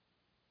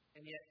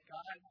 And yet,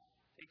 God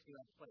takes me to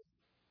that place.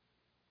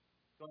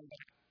 Going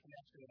back to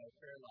connection with our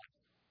prayer life.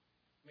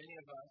 Many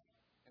of us,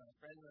 and our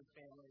friends and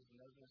families and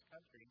those in this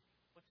country,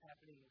 what's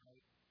happening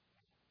right now?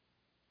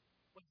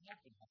 What's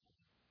happening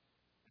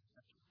in this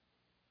country?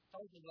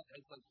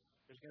 It's like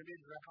there's going to be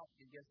a drought,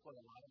 and guess what?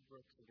 A lot of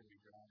brooks are going to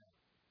be drying up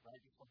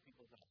right before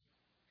people die.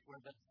 Where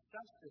the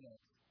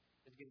sustenance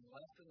is getting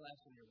less and less,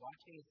 and you're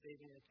watching the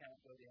saving account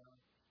go down,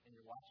 and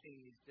you're watching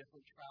these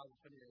different trials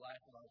come in your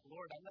life, and like,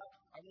 Lord,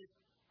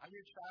 I'm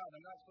your child.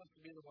 I'm not supposed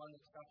to be the one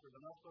that suffers.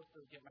 I'm not supposed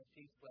to get my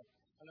teeth split.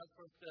 I'm not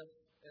supposed to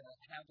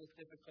have this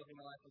difficulty in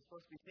my life. I'm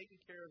supposed to be taking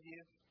care of you.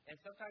 And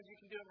sometimes you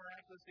can do it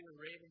miraculously with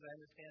ravens. I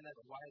understand that,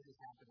 but why is this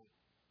happening?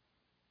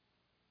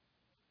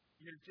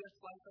 You're just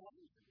like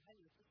Elijah.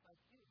 You're just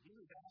like you. He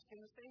was asking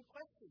the same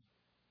question.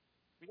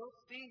 We don't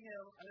see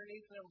him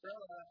underneath an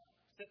umbrella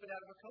sipping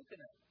out of a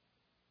coconut.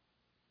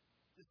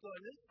 Just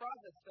going, this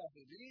prophet stuff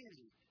is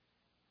easy.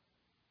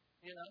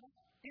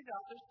 He's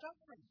out there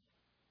suffering.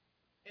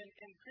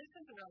 And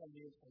Christians are not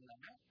immune from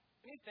that.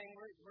 Anything,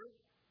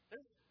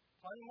 there's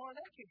plenty more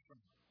that came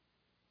from.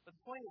 But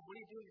the point is, what do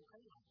you do in your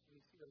prayer life when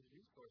you see those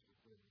resources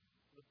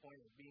to the point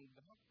of being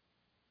gone?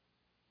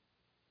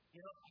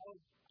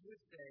 I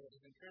would say,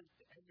 as encouraged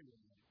to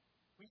everyone,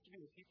 we should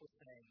be the people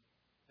saying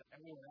to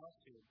everyone else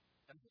who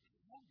doesn't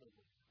have the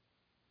Lord,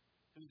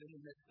 who's in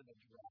the midst of a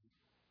drought,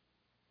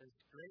 it's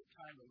a great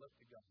time to look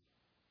to God.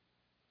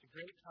 It's a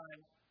great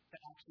time to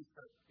actually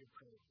start your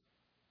prayer.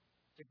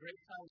 It's a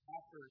great time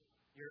after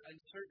your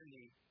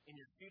uncertainty in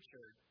your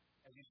future,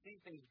 as you see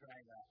things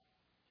drying up,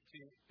 to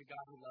the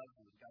God who loves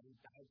you, the God who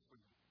died for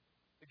you,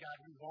 the God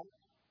who won't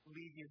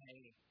leave you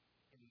hanging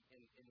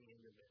in the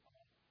end of it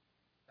all.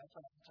 That's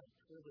a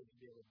privilege to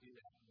be able to do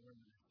that and learn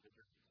this to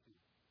do.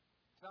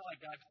 It's not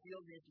like God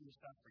sealed me from your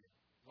suffering.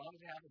 As long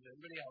as it happens to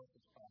everybody else,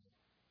 it's fine.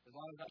 As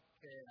long as I'm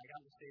okay and I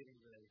got the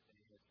savings and everything,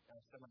 it's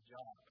still my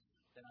job,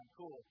 then I'm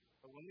cool.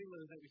 But when we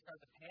lose it, we start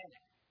to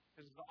panic.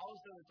 Because all of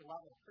a sudden it's a lot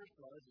more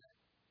personal, isn't it?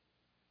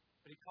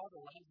 But he called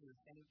Elijah the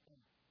same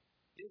thing.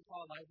 He didn't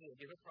call Elijah to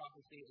give a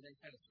prophecy and then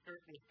kind of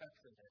skirt the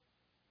effects of it.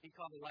 He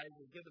called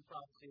Elijah, give the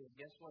prophecy, and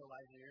guess what,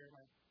 Elijah,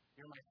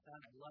 you're my son,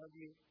 I love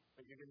you,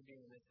 but you're going to be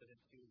in the midst of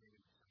it too. And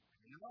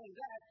not only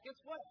that, guess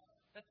what?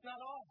 That's not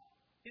all.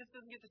 He just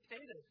doesn't get to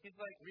stay there. He's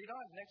like, read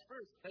on, next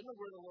verse. Then the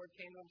word of the Lord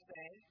came to him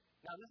saying,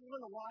 now this is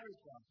when the water's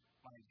gone,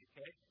 mind you,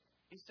 okay?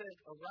 He says,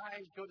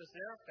 arise, go to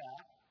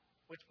Zarephath,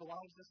 which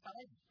belongs to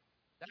Sidon.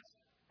 That's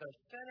the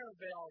center of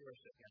Baal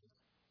worship, guys.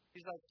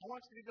 He's like, I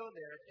want you to go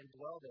there and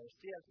dwell there.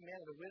 See, I've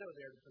commanded a widow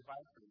there to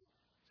provide for you.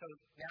 So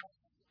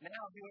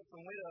now he went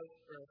from widows,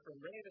 or from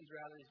ravens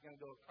rather, he's going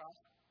to go across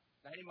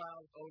 90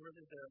 miles over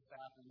to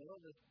Zarephath in the middle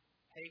of this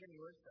pagan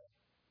worship.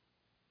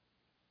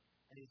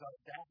 And he's like,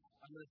 Dad,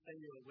 I'm going to send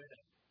you a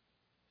widow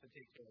to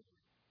take care of you.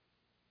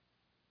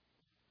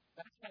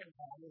 That's kind of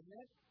odd, isn't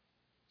it?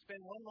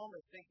 Spend one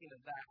moment thinking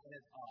of that, and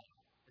it's odd.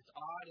 It's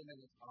odd, and then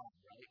it's odd,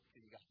 right? So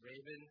you got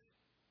ravens.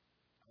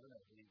 I don't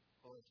know, they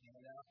pull his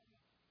hand out, and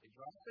they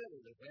drop it,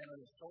 or they land on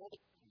his shoulder,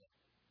 and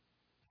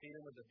feed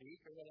him with a beak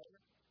or whatever.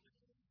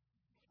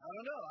 I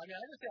don't know. I mean,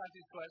 I just ask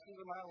these questions.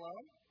 Am I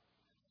alone?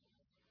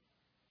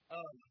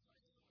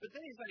 But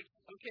then he's like,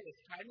 okay,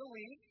 it's time to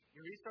leave.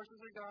 Your resources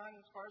are gone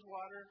as far as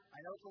water. I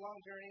know it's a long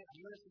journey.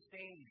 I'm going to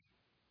sustain you.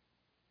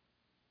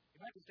 You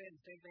might be saying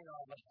the same thing to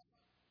all of us.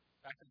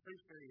 Back to the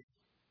first period.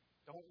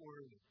 Don't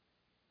worry.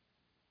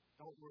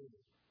 Don't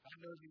worry. God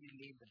knows that you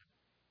need them.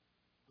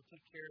 We'll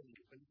take care of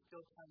you. But it's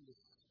still time to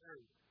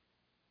serve.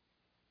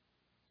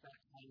 It's not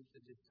time to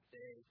just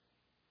stay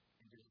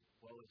and just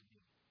dwell with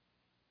you.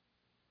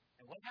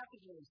 And what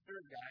happens when we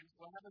serve, guys?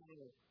 What happens when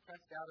we're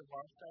pressed out of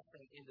our stuff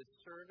and into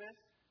service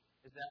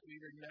is that we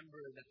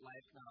remember that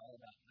life's not all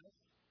about us,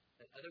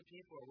 that other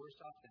people are worse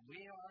off than we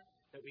are,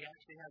 that we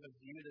actually have a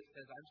view that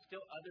says, I'm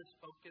still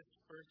others-focused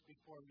first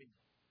before me.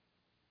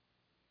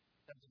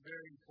 That's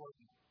very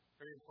important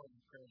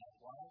in prayer life.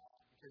 Why?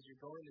 Because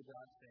you're going to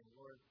God saying,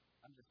 Lord,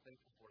 I'm just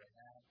thankful for what I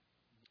have.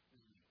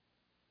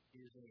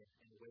 Using it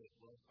in a way that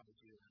glorifies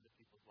you and other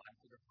people's lives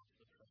that are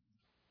also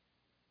trusting.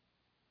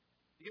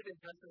 You get the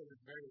impression that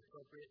it's very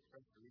appropriate for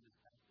us to read this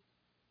passage.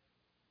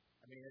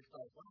 I mean, it's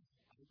like, wow,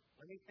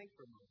 let me think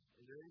for a moment.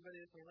 Is there anybody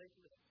that can relate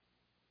to this?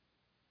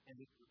 And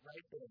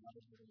right there, God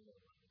is going to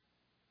relate.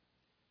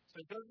 So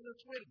it goes to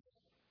this widow.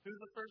 Who's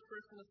the first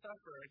person to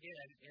suffer,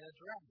 again, in a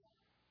drought?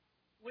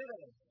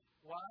 Widows.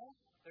 Why?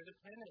 They're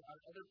dependent on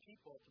other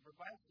people to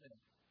provide for them.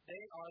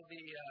 They are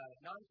the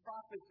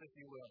non-profits, if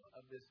you will,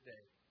 of this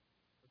day.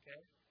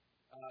 Okay?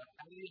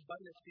 Out of the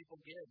abundance people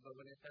give, but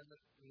when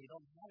you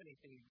don't have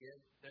anything to give,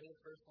 they're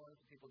the first ones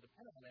that people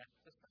depend on that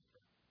to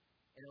suffer.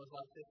 And it was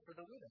like this for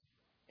the widow.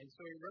 And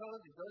so he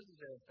goes to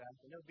Zarephath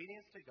in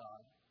obedience to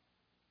God.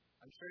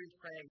 I'm sure he's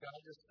praying, God,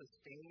 just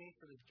sustain me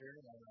for this journey.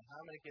 I don't know how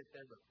I'm going to get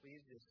there, but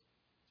please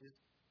just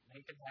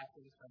make it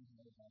happen somehow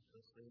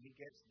miraculously. And he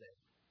gets there.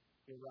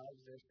 He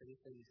arrives there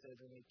safely. He says,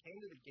 and he came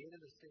to the gate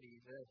of the city,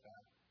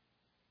 Zarephath.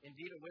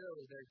 Indeed, a widow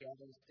was there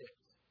gathering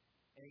sticks.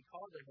 And he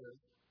called to her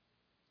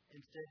and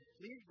said,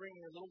 please bring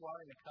me a little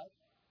water in a cup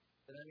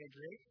that I may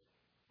drink.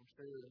 I'm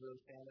sure he was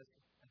really famous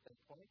at that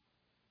point.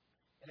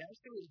 And as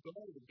she was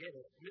going to get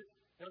it,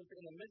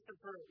 in the midst of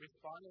her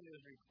responding to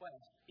his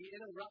request, he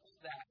interrupts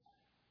that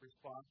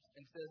response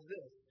and says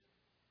this,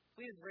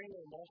 please bring me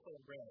a morsel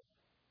of bread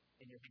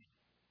in your hand.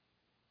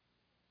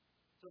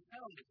 So it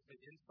kind of like the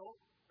insult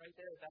right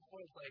there. At that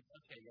point, it's like,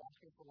 okay, you're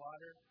asking for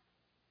water,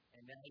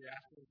 and now you're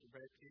asking for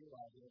bread too.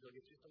 I'm going to go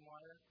get you some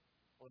water.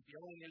 Well, if you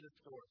only knew the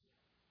story.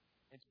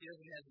 And she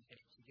doesn't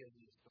hesitate. She gives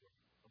you the story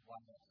of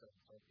why that's so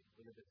insulting.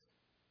 Look at this.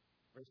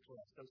 Verse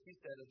 12. So she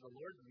said, as the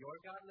Lord your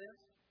God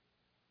lives,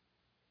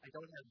 I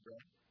don't have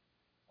bread,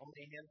 only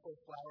a handful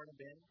of flour in a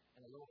bin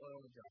and a little oil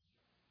in a jar.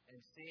 And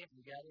see,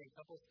 I'm gathering a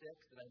couple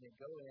sticks that I may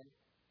go in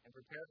and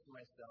prepare for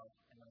myself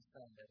and my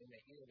son that we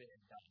may eat of it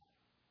and die.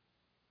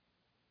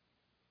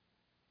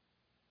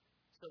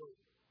 So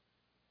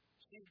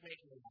she's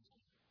making a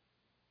decision.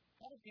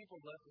 How do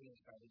people love when they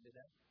started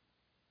today?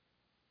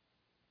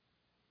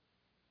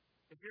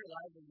 If you're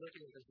alive and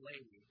looking at this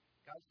lady,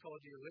 God's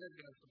told you your widow's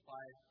going to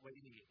supply what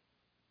you need.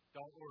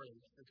 Don't worry,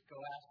 just go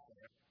ask for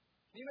it.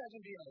 Can you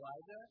imagine being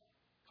Elijah,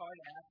 calling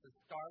to ask a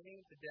starving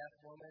to death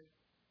woman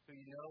who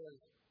you know is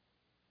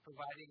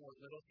providing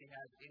what little she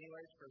has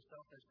anyways for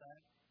herself and her son?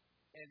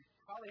 And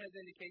probably has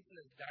indication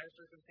of dire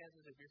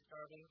circumstances if you're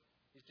starving.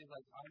 She's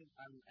like,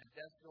 I'm at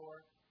death's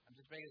door. I'm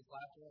just making this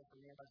last meal for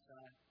me and my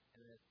son, and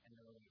then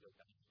we're going to go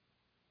back.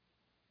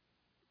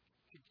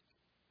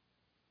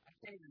 I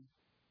can't even.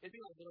 It'd be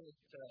like living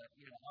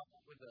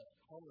with a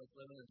homeless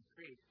living in the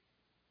street.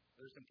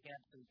 There's some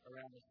camps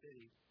around the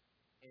city.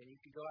 And you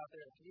can go out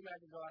there. Can you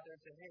imagine go out there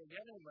and say, hey, do you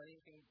have any money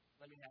you can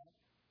let me have?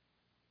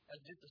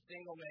 As just a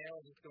single male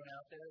just going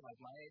out there, like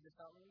my age or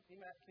something. Can you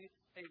imagine,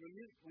 hey,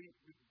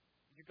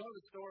 you go to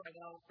the store right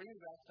now, bring me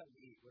back something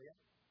to eat, will you?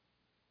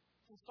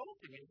 It's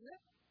insulting, isn't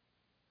it?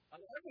 On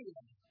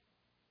everyone.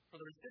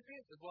 For the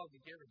recipient as well as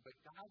the giver. But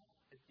God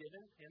has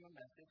given him a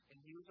message,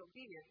 and he was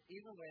obedient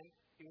even when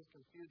he was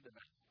confused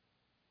about it.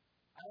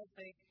 I don't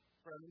think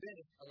for a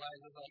minute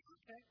Elijah was like,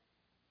 okay.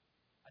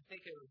 I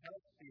think it would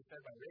help to be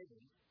fed by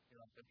ravens.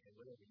 You're like, okay,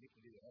 whatever, you can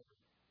do whatever.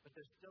 But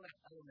there's still an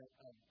element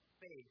of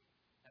faith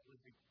that was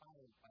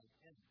required by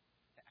him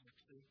to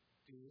actually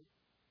do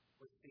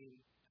what seemed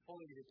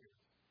totally ridiculous.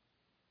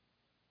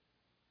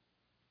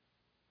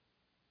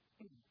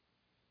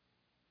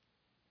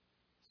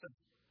 So,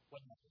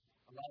 what happened?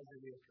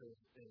 Elijah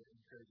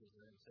encourages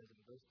her and says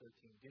in verse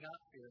 13, "Do not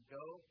fear,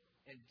 go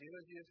and do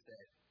as you have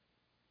said,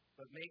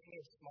 but make me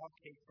a small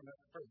cake from it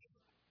first,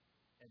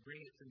 and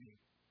bring it to me,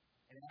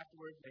 and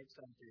afterwards make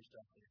some for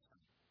yourself and your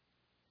son."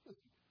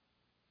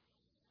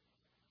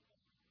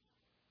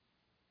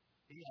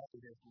 He had to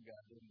hear from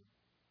God, didn't he?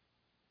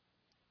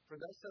 "For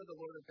thus says the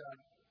Lord of God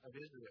of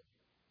Israel,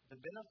 the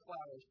bin of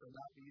flour shall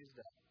not be used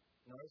up,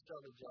 nor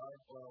shall the jar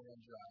of oil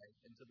run dry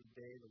until the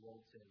day the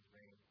Lord sends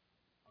rain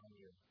on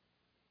you."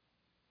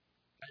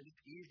 Guys,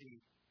 it's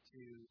easy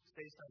to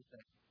say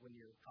something when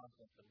you're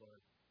confident the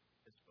Lord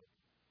has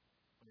spoken,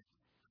 when it's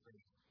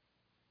crazy.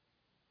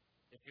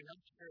 If you're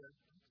not sure,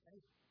 don't say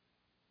it.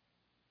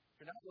 If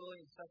you're not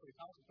willing to suffer the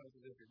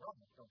consequences if you're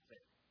wrong, don't say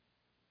it.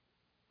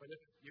 But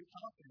if you're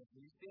confident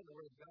and you see the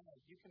Word of God,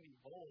 you can be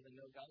bold and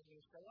know God's going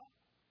to show up.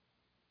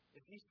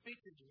 If He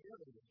speaks to you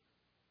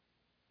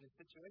in a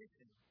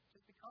situation,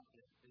 just be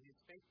confident that He's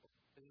faithful,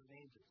 that His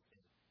name's at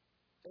stake.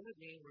 Doesn't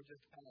mean we're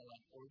just kind of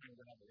like ordering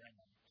God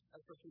around.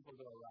 That's where people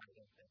go awry,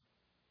 don't they?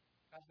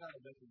 God's not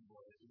a whipping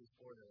boy that you just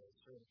order a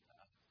service to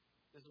us.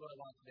 This is what I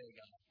want today,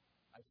 God.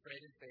 I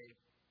prayed in faith.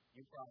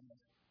 You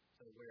promised.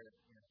 So where,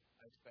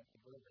 I expect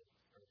deliverance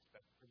or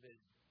expect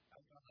provision.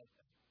 God's not like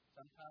that.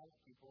 Sometimes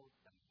people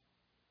die.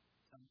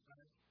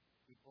 Sometimes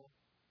people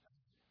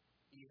die.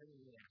 Even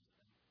when we ask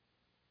them.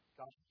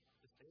 God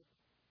is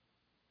faithful.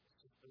 It's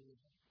just believe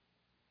it.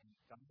 And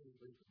God is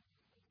wisdom in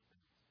those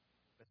things.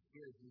 But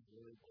here He's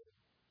really bold.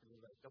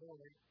 He's like, don't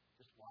worry,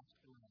 just watch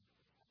the man.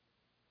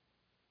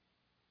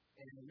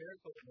 And the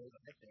miracle is,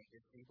 I think,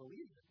 is He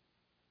believed it.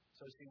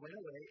 So she went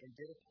away and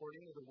did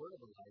according to the word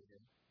of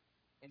Elijah.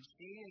 And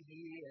she and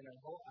he and her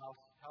whole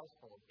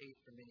household ate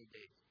for many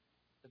days.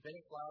 The bin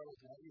of flour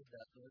was not used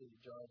up, nor did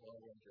the jar of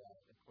oil run dry,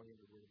 according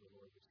to the word of the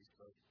Lord, which He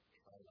spoke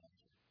by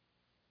Elijah.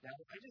 Now,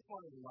 I just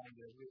want to remind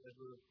you, as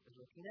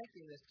we're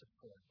connecting this to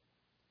prayer,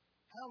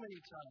 how many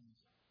times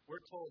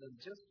we're told in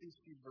just these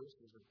few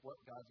verses of what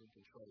God's in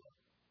control of.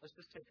 Let's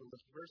just take a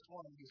look. Verse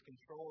 1, He's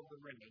control of the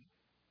rain,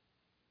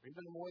 or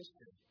even the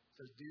moisture.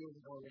 It says dew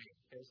or rain.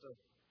 Okay, so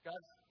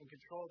God's in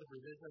control of the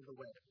provision of the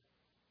weather.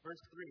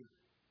 Verse 3,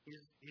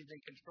 He's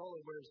in control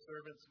of where His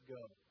servants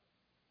go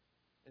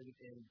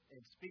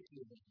and speak to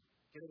them.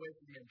 Get away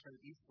from here and turn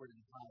eastward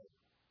and hide.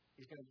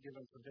 He's going to give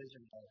them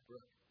provision by a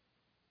brook.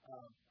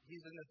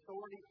 He's in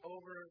authority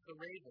over the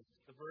ravens,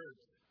 the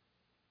birds.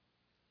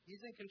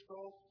 He's in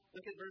control.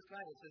 Look at verse 9.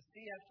 It says,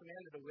 "See, I've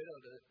commanded a widow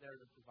there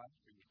to provide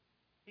for you."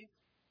 He's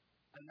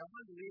a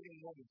non-believing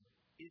woman.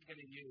 He's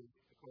going to use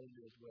according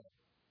to His will.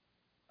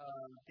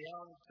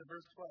 Down to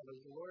verse 12. "As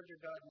the Lord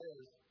your God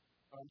lives,"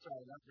 I'm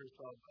sorry, not verse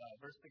 12,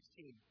 verse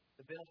 16.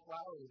 "The bin of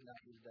flour is not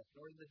used up,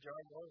 nor is the jar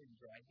of oil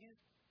dry." He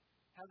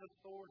has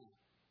authority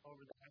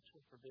over the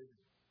actual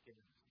provision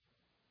given to him.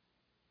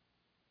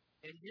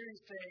 And here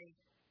He's saying,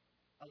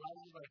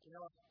 Elijah's like,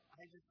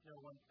 I just know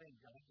one thing.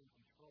 God's in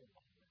control of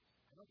all this.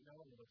 I don't know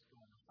what's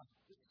going on.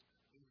 This is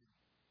crazy.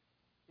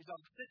 He's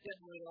like, sit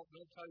down with him.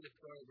 I'll tell you the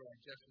story that I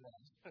just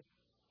read.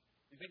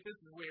 You think this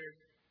is weird?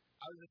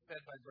 I was just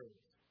fed by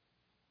birds.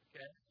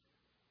 Okay?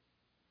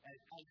 And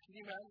can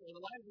you imagine?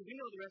 Well, Elijah, we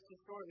know the rest of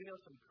the story. We know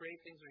some great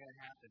things are going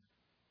to happen,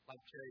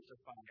 like chariots of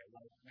fire,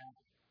 like Mount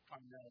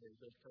Carmel,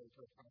 those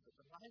prophets.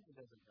 Elijah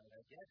doesn't know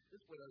that yet.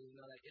 This widow doesn't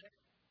know that yet.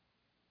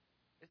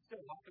 It's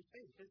still a walk of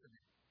faith, isn't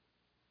it?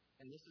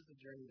 And this is the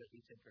journey that we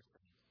take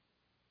ourselves.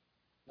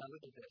 Now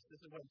look at this.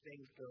 This is when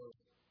things go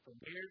from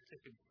weird to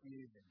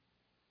confusion.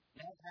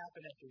 Now it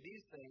happened after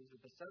these things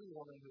that the son of the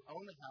woman who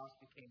owned the house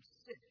became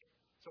sick.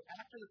 So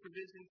after the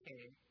provision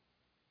came,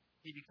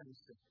 he became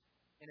sick.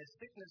 And his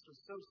sickness was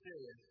so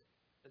serious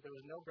that there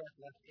was no breath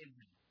left in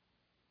him.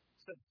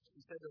 So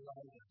he said to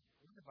Elijah,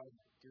 "What have I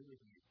to do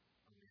with you,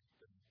 O man of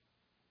God?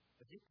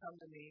 Have you come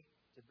to me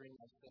to bring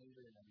my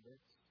stranger in my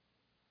midst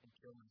and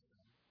kill my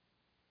son?"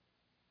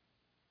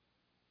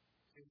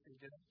 See what he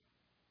did?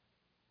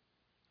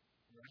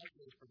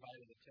 Miraculous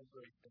provided a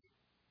temporary fix.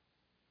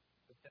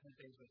 But then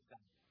things went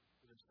south.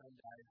 His son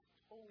died,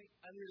 totally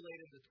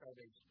unrelated to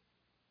starvation.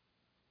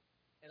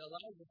 And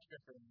Elijah's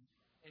stricken,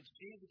 and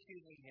she's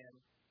accusing him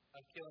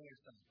of killing her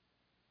son.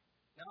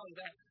 Not only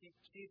that,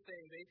 she's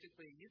saying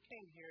basically, you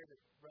came here to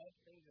rub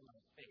things in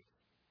my face,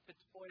 to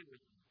toy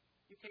with me.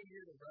 You came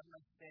here to rub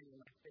my sin in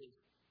my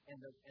face. And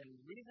the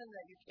reason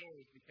that you came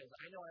is because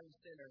I know I'm a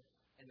sinner,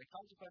 and the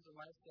consequence of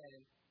my sin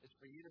is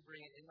for you to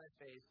bring it in my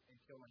face and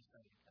kill my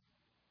son.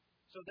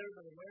 So there's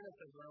an awareness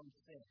of her own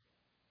sin.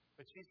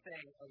 But she's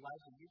saying,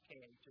 Elijah, you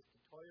came just to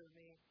toy with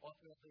me,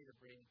 ultimately to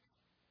bring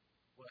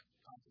what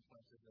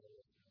consequences there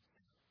is in my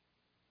sin.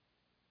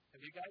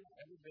 Have you guys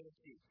ever been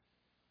accused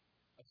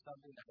of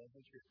something that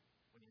wasn't true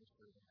when you were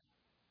serving God?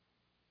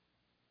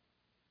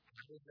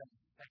 How does that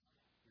affect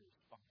your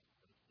response to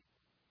those people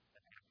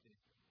that acted in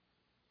sin?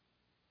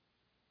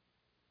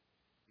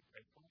 Be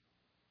grateful?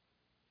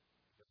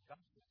 Give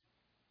gospel?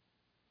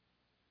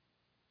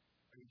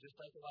 Are just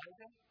like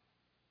Elijah,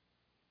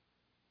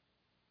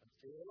 let's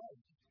see what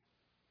Elijah.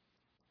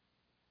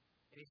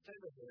 And he said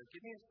to her,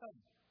 give me a son.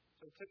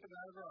 So he took him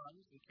out of her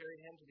arms and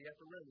carried him to the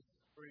upper room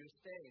where he was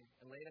staying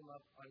and laid him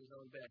up on his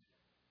own bed.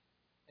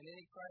 And then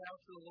he cried out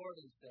to the Lord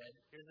and said,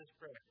 here's his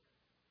prayer.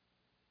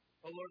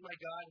 O Lord my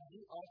God,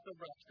 you also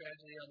brought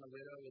tragedy on the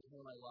widow with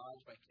whom I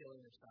lodged by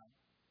killing her son.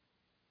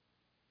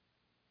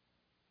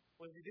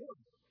 What is he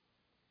doing?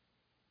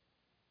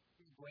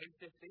 He's blamed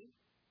 50,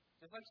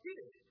 just like she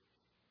did.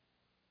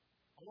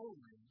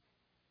 Only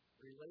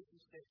the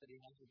relationship that he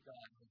has with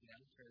God has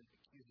now turned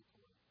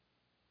accusatory.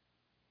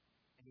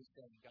 And he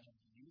said, God,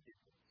 you did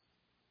this.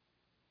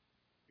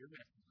 You're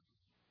messing with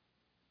me.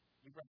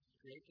 You brought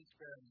great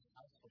despair in his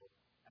household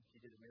after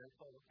you did a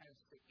miracle. What kind of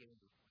sick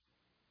game is this?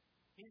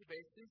 He's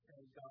basically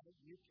saying, God,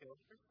 you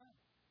killed her son.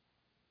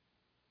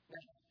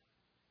 Now,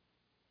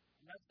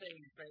 I'm not saying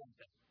you pray like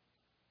that.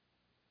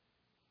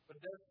 But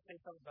it does say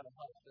something about a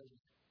heart, doesn't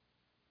it?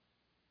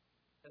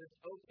 That it's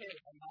okay.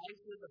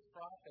 Elijah the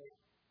prophet,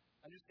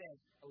 understand,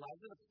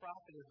 Elijah the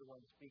prophet is the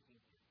one speaking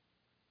to you.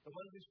 The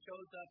one who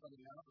shows up on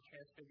the Mount of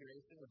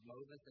Transfiguration with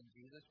Moses and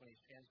Jesus when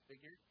he's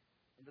transfigured.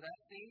 Remember that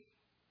scene?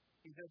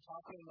 He's been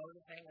talking to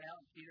Moses, hanging out,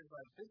 and Peter's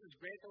like, this is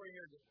great that we're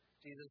here,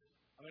 Jesus.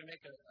 I'm going to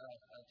make a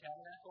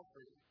tabernacle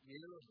for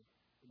you and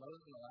for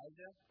Moses and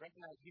Elijah.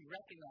 He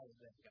recognizes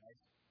them, guys.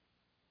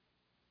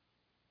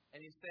 And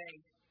he's saying,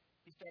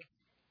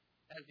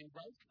 as he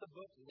writes the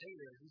book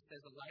later, he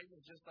says,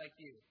 Elijah's just like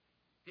you.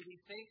 Did he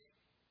think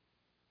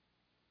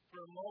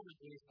for a moment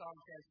when he saw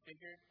him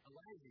transfigured,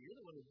 Elijah, you're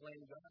the one who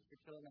blamed God for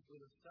killing that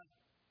little son?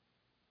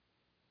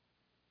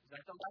 Is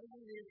that the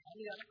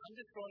Elijah? I'm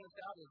just throwing this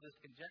out as this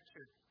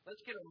conjecture.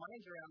 Let's get our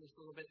minds around this a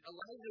little bit.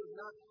 Elijah was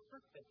not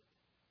perfect.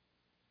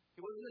 He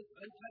wasn't this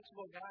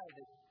untouchable guy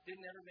that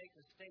didn't ever make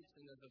mistakes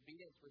in his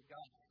obedience with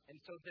God. And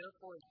so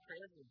therefore his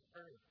prayers were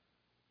heard.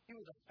 He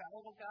was a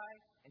fallible guy,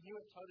 and he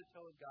went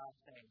toe-to-toe with God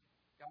saying,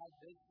 God,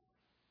 this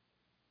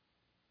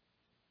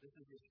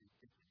is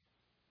ridiculous.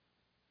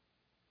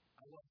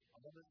 I want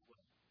all this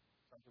way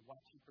so I can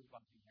watch you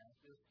provide me now.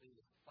 This thing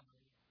is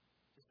fine.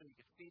 Just so you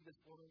can feed this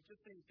woman,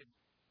 just so you can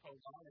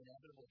prolong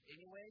inevitable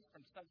anyway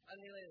from some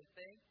unrelated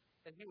thing,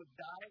 that he would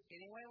die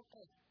anyway.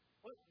 Okay.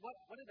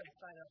 What did I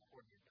sign up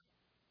for here?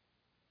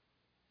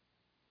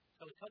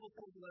 So a couple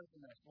things to learn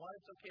from this. One,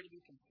 it's okay to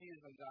be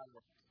confused when God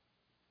works.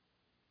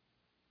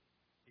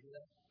 You hear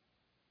that?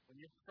 When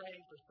you're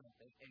praying for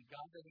something and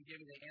God doesn't give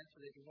you the answer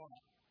that you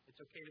want,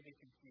 it's okay to be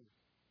confused.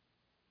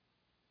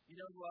 You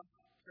know who else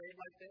prayed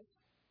like this?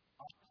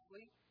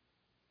 Honestly,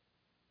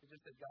 he just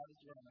said, God is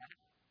where I'm at.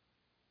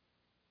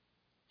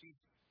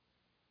 Jesus.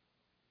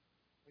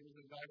 He was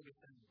invited to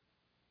send him.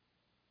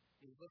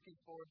 He was looking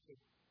forward to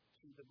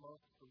the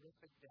most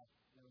horrific death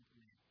known to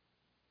man.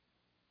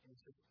 And he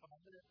said,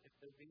 Father, if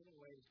there be any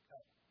way to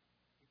cut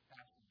these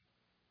passions,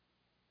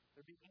 if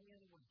there be any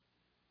other way.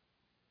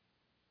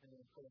 And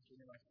then, of course, you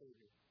know I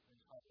Savior and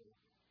taught me.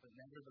 But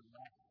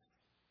nevertheless,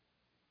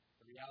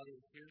 the reality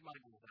is, here's my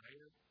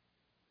desire.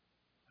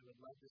 I would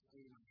love to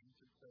see my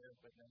answered prayer,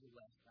 but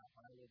nevertheless, not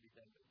my will be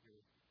done, but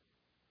yours.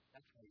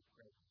 That's how you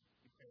pray.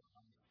 You pray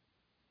honestly.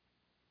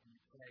 And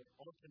you pray,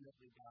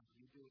 ultimately, God,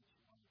 you do what you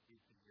want to do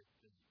because you're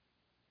good.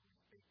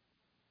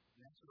 And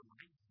that's what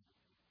Elijah did.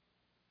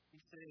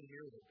 He's sitting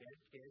here with a dead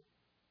kid,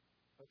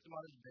 puts him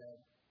on his bed,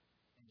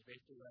 and he's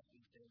basically left in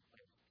the same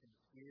place.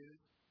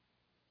 Confused,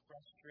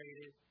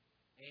 frustrated,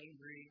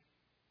 angry,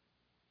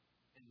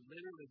 and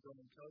literally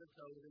going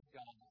toe-to-toe with his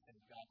God and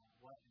saying, God,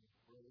 what in the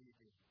world are you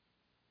doing?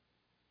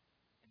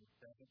 And he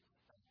doesn't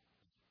stop.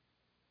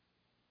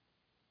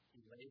 He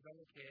lays on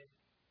the kid,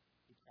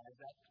 he cries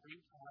out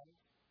 3 times,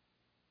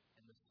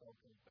 and the soul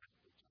comes back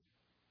to each other.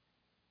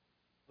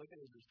 Look at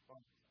his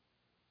response.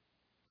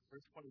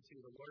 Verse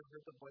 22, the Lord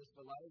heard the voice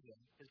of Elijah,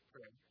 his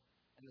prayer,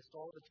 and the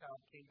soul of the child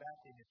came back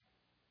to him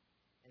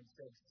and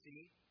said,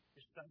 see,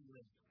 your son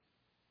lives.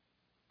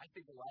 I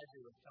think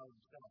Elijah was telling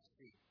himself,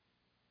 see,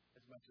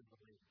 as much as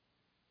believe.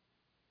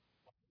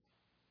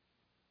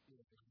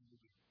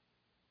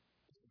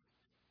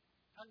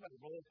 Talk about a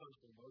roller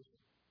coaster of emotion.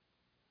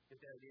 Get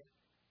the idea?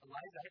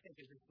 Elijah, I think,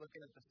 is just looking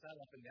at the sun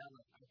up and down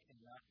like, I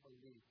cannot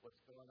believe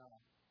what's going on.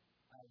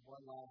 I have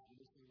one life, and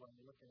this is what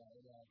I'm looking at.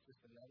 It's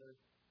just another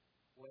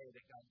way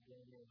that God's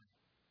doing it.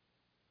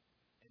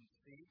 And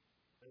see,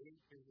 lady,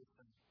 here's the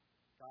thing.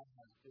 God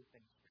has good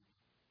things for you,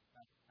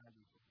 not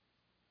evil.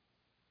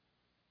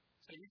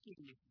 So you can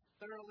be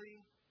thoroughly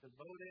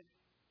devoted,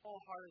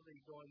 wholeheartedly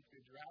going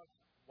through droughts,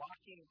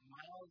 walking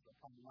miles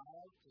upon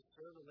miles to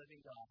serve the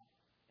living God,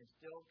 and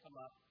still come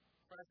up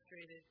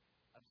frustrated,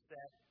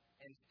 upset,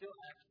 and still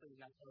actually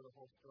not know the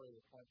whole story to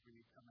the point where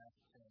you come out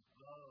and say,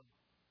 oh,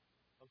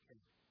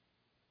 okay,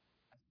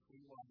 I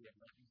see why you have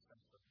let me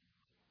suffer.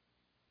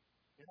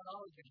 You're not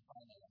always going to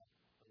find that out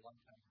for a long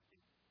time to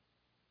see.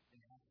 And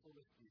how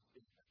foolish do you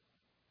think that?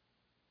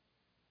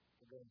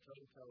 To go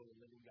toe-to-toe with the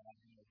living God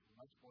who knows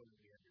much more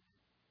than we ever do.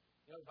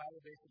 You know, the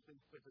Bible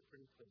basically puts it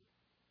pretty clear.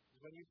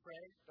 Because when you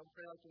pray, don't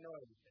pray like you know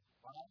everything.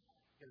 Why?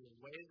 Because his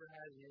ways are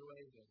higher than your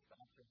ways, and his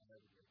thoughts are higher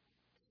than yours.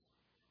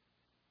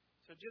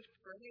 So So just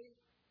pray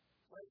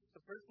like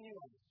the person you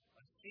are.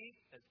 A seat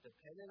that's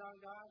dependent on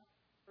God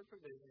for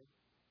provision,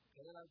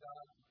 dependent on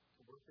God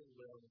to work His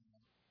will.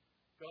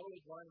 Go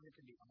as one who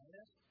can be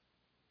honest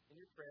in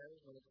your prayers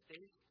when it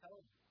stays, tell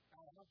Him,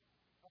 God,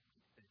 I'll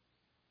keep this.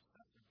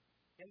 Suffer.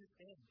 He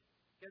understands.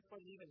 Guess what?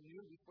 He even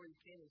knew before you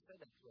came and said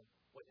that to him,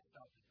 what you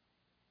felt.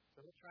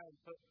 So we'll try and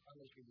put on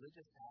this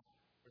religious hat,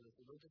 or this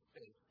religious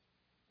faith,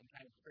 and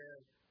kind of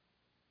prayer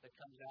that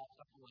comes out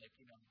something like,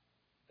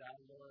 Thou,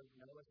 Lord,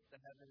 knowest the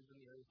heavens and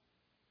the earth.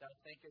 Thou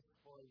thinkest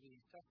for the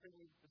suffering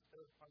we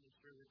bestow upon the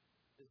servant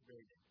this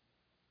very day.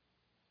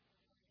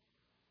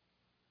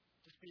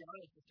 Just be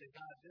honest and say,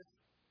 God, this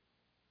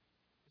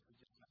is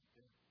just not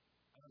good.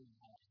 I don't know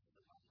how to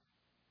survive.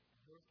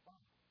 And He'll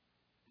respond.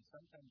 And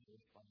sometimes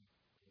He'll respond.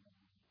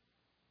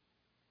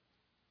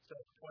 So,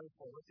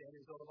 24, what's the end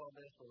result of all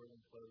this? Well, we're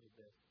going to close with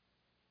this.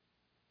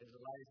 Is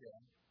Elijah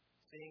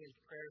seeing his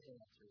prayers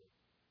answered,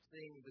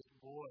 seeing this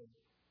boy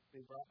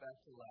being brought back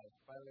to life.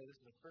 By the way,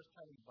 this is the first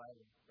time in the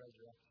Bible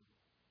resurrection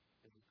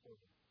is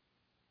recorded.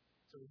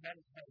 So he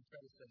hadn't had a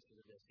predecessor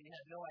to this. He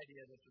had no idea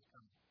this was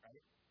coming,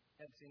 right? He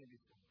hadn't seen it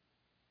before.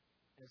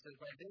 And it says,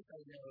 by this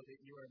I know that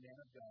you are a man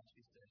of God,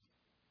 she says,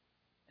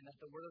 and that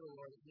the word of the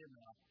Lord in your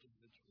mouth is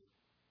the truth.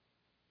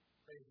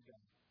 Praise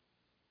God.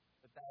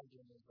 But that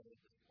again is like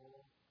this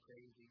whole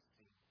crazy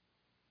scene.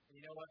 And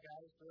you know what,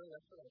 guys? Really,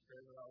 that's what our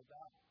prayers are all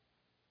about.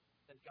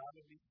 That God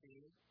would be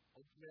seen,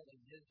 ultimately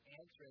His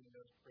answering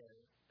those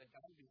prayers, that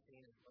God would be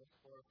seen as most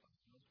glorified,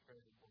 most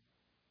praisable,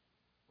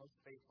 most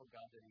faithful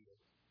God that He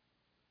is.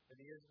 That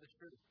He is the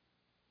truth.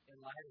 In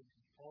light of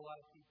a whole lot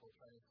of people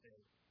trying to say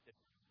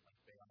different,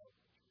 like they are the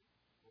truth.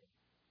 Or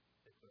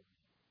they could.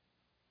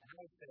 And I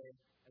would say,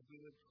 as we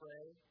would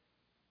pray,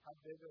 how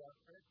big are our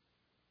prayers?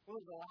 When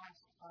was the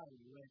last time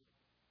you went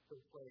to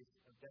a place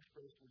of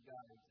desperation with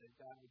God and said,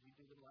 God, would you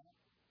do the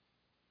last?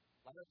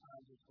 A lot of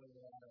times it's when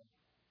we're at our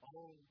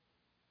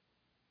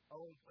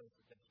own place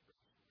of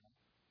desperation.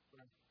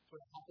 When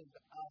what happens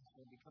to us,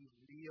 when it becomes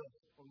real,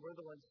 when we're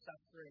the ones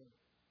suffering,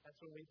 that's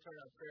when we turn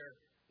our prayer,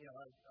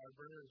 our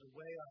burners are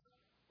way up.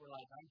 We're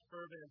like, I'm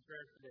fervent in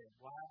prayer today.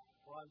 Why?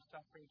 Well, I'm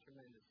suffering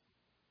tremendously.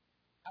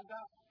 How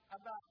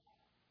about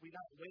we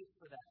not wait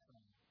for that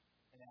time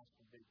and ask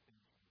for big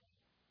things from God?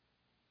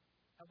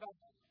 How about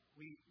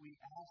we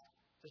ask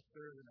to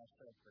serve in our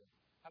suffering?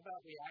 How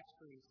about we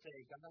actually say,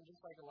 God, I'm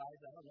just like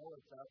Elijah. I don't know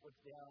what's up,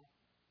 what's down.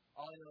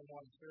 All I know is I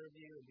want to serve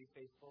you and be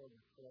faithful and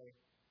pray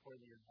for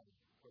your heart.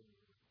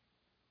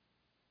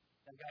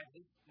 Now, guys,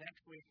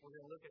 next week we're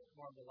going to look at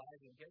more of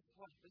Elijah. And guess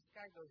what? This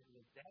guy goes to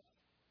the depths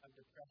of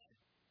depression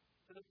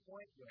to the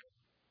point where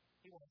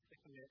he wants to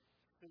commit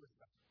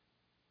suicide.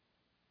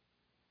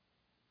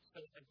 So,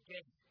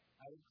 again,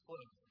 I would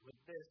close with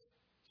this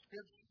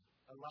scripture.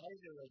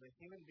 Elijah was a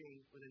human being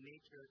with a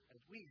nature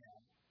as we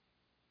have,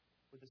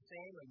 with the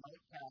same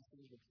remote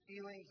passions, with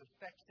feelings,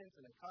 affections,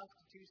 and a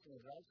constitution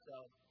as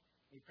ourselves.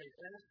 He prayed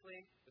earnestly,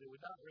 but it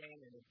would not rain,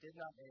 and it did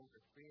not rain for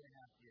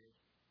 3.5 years.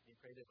 He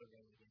prayed it would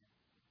rain again.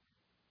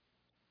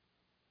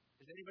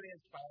 Is anybody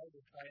inspired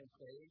to try and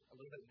pray a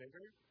little bit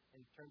bigger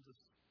in terms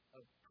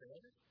of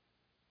prayer?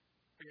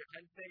 For your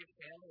unsaved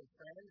family and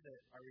friends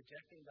that are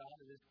rejecting God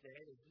to this day,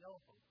 there's no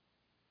hope.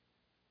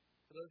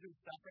 For those who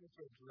are suffering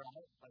through a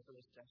drought, like a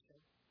recession,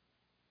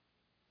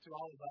 to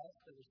all of us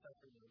that are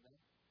suffering with them,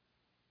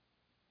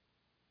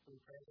 can we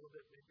pray a little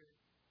bit bigger?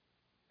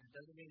 And it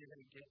doesn't mean you're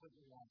going to get what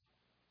you want.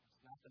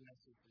 That's not the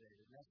message today.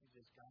 The message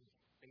is God is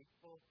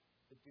faithful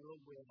to do a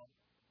will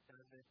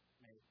doesn't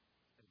make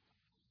sense.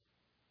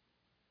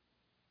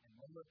 And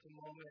moment to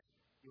moment,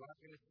 you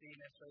aren't going to see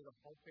necessarily the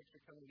whole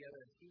picture come together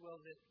as He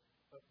wills it,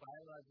 but by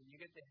and large, when you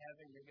get to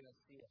heaven, you're going to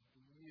see a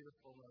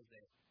beautiful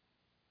mosaic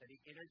that He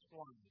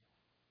intertwined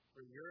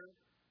for your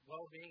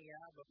well-being,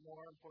 but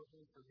more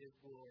importantly, for His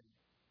glory,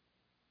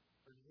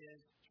 for His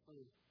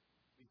truth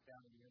to be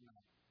found in your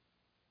mouth.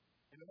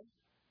 Amen?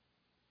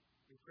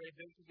 We pray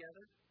big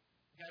together.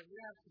 Guys, we're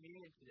going to have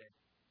communion today.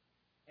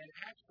 And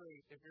actually,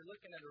 if you're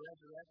looking at a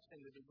resurrection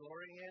to be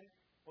glorying in,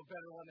 what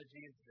better one than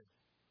Jesus?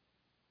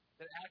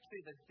 That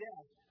actually the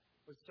death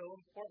was so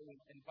important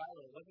and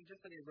vital. It wasn't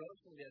just that He rose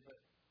from the dead, but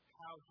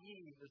how He,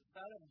 the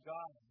Son of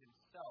God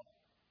Himself,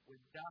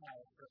 would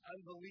die for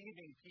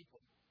unbelieving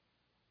people.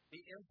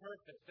 The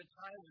imperfect, the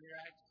times when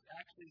you're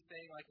actually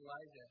saying like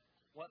Elijah,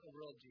 what in the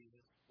world,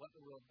 Jesus? What in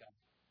the world, God?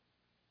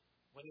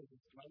 What is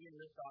this? Am I being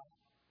ripped off?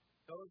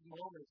 Those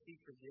moments He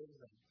forgives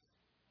us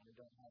when we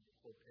don't have the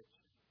full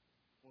picture,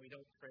 when we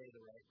don't pray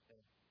the right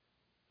thing.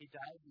 He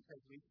died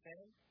because we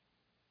sinned.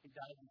 He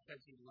died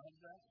because He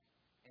loves us.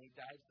 And He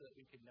died so that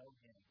we could know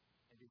Him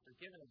and be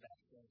forgiven of that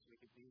sin so we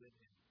could be with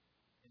Him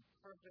in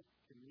perfect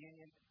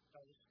communion and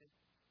fellowship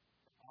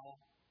for all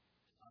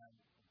time.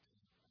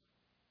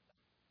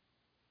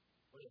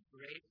 What a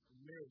great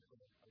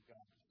miracle of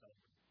God to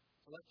celebrate.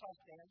 So let's all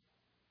stand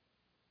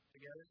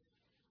together.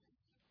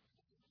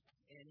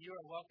 And you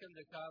are welcome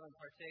to come and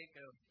partake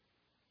of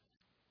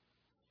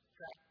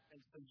crack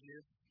and some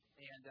juice.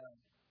 And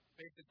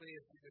basically,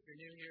 if you're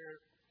new here,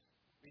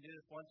 we do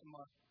this once a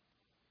month.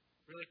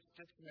 really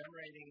just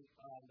commemorating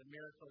the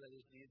miracle that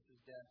is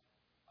Jesus' death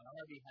on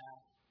our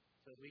behalf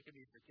so that we could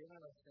be forgiven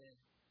of our sin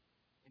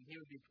and he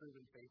would be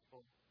proven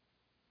faithful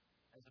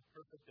as a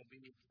perfect,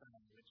 obedient son,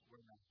 which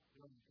we're not.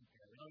 We don't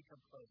compare. We don't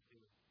come close to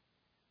it.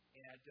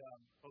 And,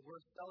 but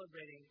we're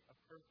celebrating a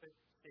perfect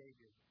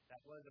Savior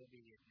that was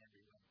obedient in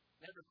every way.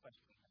 Never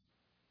questioned that.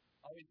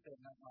 Always said,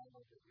 not my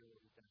will, but your will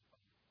be done.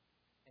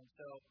 And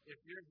so, if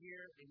you're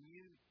here and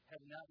you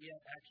have not yet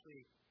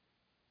actually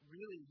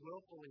really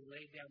willfully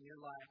laid down your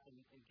life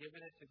and given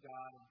it to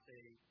God and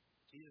say,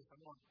 Jesus, I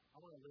want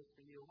to live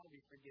for you. I want to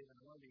be forgiven.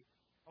 I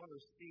want to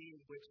receive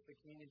which the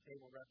communion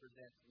table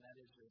represents, and that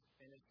is your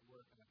finished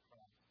work on the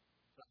cross,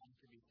 so I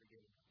can be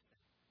forgiven.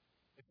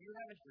 If you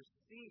haven't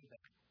received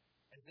that,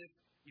 as if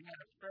you had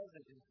a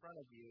present in front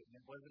of you and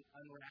it wasn't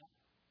unwrapped,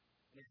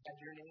 and it had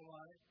your name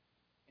on it,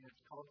 and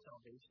it's called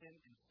salvation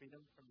and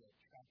freedom from the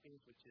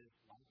trappings, which is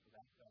life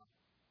without God.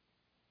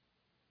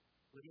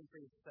 Living for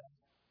yourself,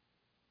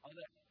 all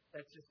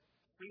that's just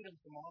freedom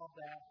from all of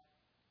that,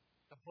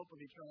 the hope of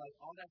eternal life,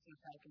 all that's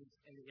unpacking,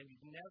 and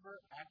you've never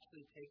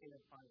actually taken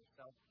it upon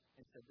yourself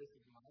and said, this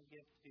is my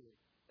gift too,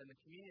 then the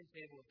communion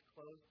table is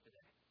closed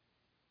today.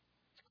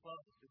 It's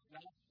closed. It's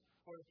not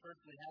for the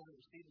person that hasn't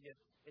received the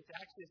gift. It's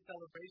actually a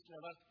celebration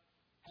of us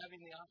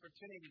having the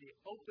opportunity to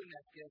open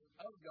that gift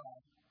of God,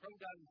 from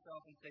God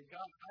himself, and say,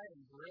 God, I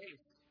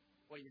embrace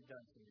what you've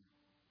done to me.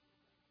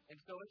 And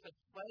so it's a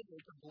pleasure,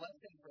 it's a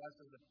blessing for us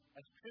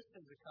as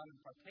Christians to come and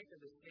partake of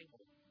this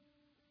table.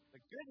 The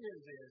good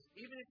news is,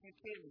 even if you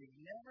came and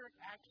you've never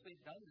actually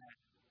done that,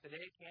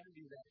 today can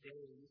be that day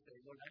when you say,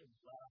 Lord,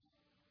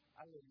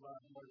 I would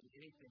love more than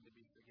anything to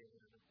be forgiven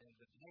of the things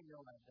that I know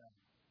I've done,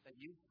 that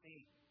you've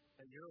seen,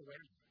 that you're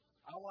aware of.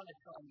 I want to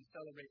come and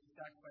celebrate the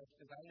sacrifice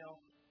because I know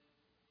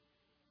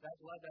that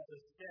blood that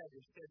was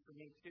shed for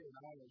me too, and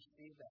I want to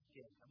receive that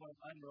gift. I want to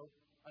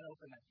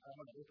unopen that. I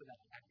want to open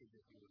that package,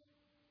 if you will,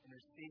 and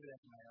receive it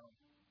as my own.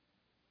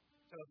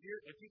 So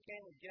if you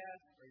came with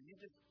guests, or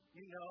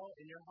you know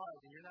in your heart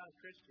that you're not a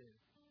Christian,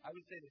 I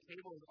would say the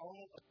table is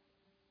only open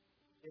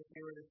if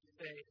you were to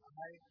say,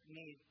 I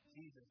need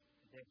Jesus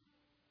today.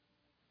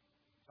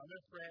 So I'm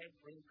going to pray.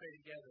 We're going to pray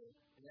together,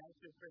 and that's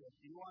your prayer. If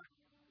you want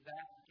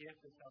that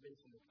gift of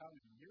salvation to come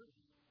in your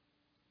life,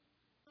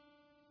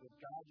 with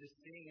God just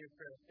seeing your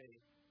prayer of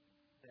faith,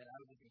 then I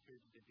would just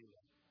encourage you to do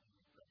that.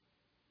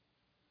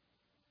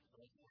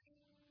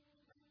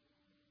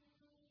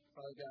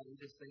 Father God, we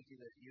just thank you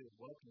that you have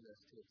welcomed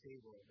us to a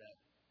table that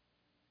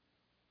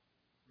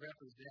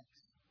represents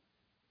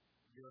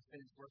your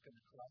finished work on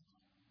the cross,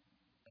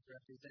 that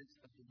represents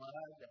the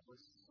blood that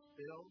was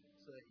spilled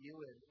so that you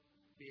would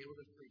be able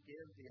to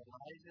forgive the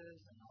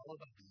Elijahs and all of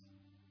us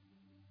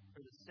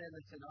for the sin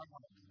that's in our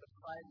hearts, the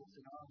pride that's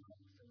in our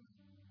hearts,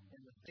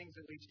 and the things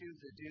that we choose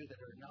to do that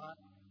are not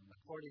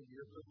according to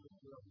your perfect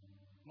will.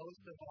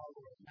 Most of all,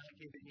 Lord, not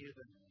giving you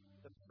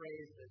the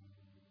praise that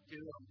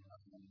due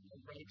a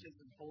righteous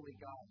and holy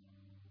God.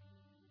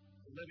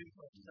 Living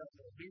for ourselves,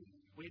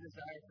 we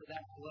desire for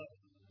that blood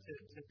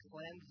to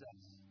cleanse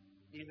us,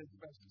 even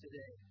for us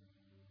today.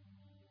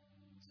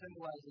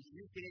 Symbolizes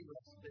you gave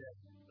us the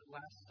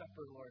Last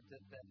Supper, Lord,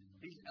 that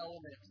these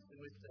elements in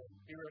which to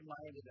be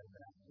reminded of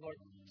that. Lord,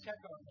 check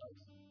our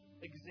hearts.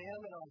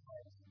 Examine our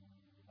hearts.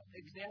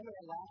 Examine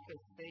our lack of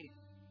faith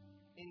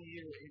in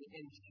you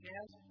and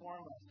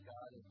transform us,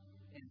 God,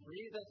 and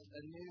breathe us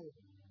anew,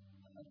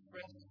 a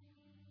fresh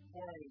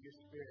pouring of your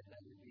Spirit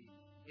that would be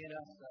in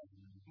us,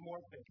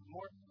 more faith,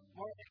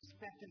 more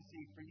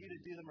expectancy for you to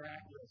do the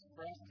miraculous,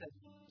 for us to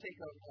take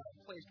a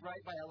place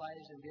right by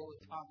Elijah and be able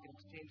to talk and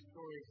exchange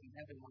stories in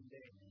heaven one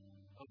day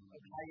of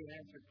how you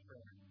answered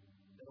prayer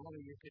that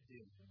only you could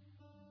do.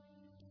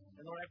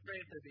 And Lord, I pray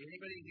if there be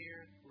anybody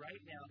here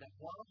right now that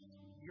wants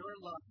your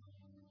love,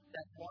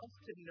 that wants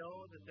to know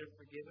that they're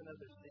forgiven of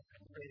their sin, I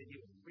pray that you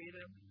would free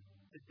them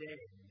today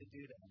to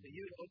do that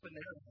you would open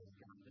their eyes,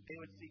 God, that they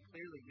would see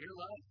clearly your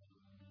love,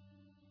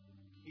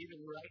 even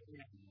right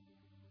now.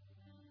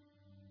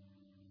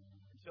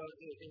 So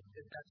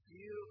if that's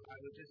you, I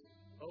would just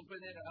open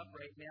it up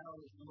right now in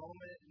this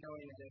moment,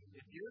 knowing that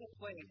if you're in a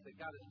place that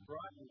God has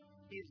brought you,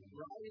 He's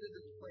brought you to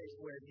this place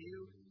where you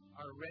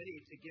are ready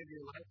to give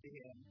your life to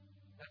Him.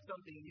 That's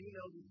something you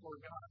know before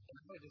God. And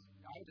I would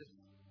just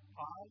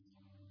pause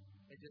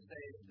and just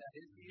say, if that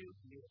is you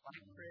would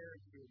like prayer,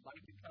 if you would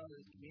like to come to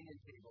this communion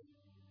table,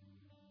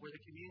 where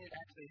the communion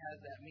actually has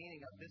that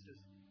meaning of this is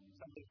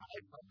something I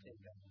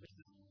partake of. This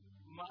is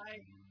my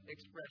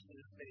expression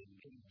of faith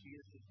in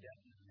Jesus' death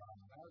and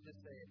cross. I would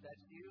just say, if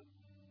that's you,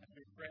 as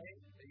we pray,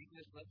 that you can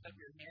just lift up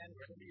your hand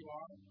wherever you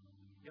are.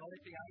 The only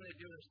thing I'm going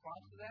to do in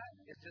response to that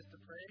is just to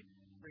pray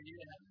for you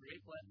to have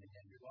great blessing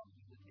as you're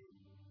walking to the table.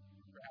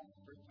 Perhaps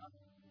the first time.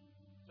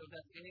 So if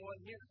that's anyone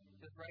here,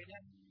 just right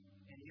now,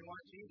 and you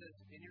want Jesus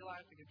in your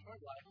life to control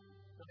your life,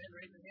 go ahead and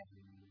raise your hand.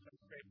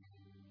 Let's pray.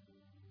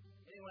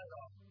 Anyone at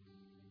all?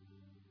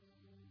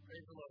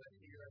 Praise the Lord. I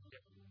see you're up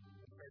there.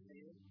 Let's pray for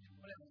you.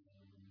 What else?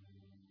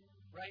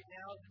 Right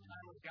now is the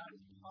time when God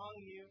is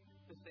calling you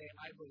to say,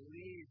 I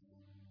believe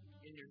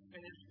in your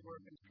finished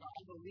work.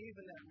 I believe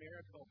in that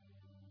miracle.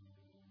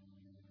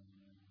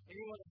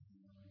 Anyone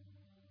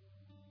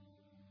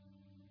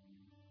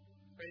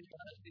praise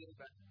God, I feel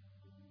that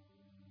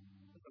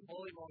this is a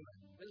holy moment.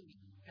 This is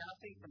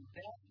passing from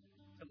death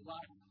to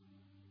life.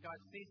 God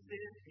sees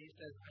sin and He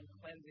says, I'm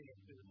cleansing it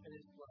through the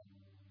finished blood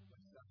of my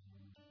Son.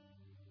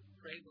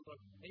 Praise the Lord.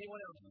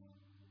 Anyone else?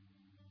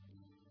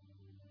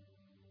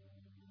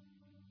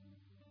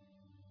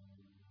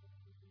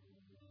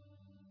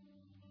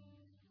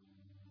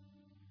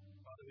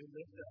 Father, we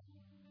lift up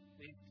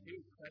these two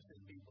precious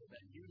people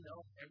that you know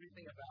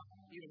everything about,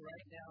 even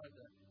right now as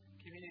a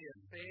community of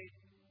faith.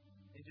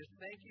 And just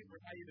thank you for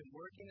how you've been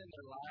working in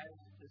their lives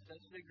to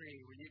such a degree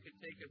where you could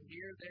take them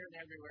here, there, and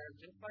everywhere,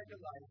 just like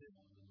Elijah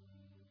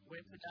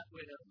went to that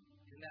widow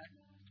in that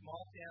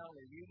small town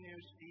where you knew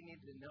she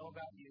needed to know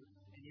about you,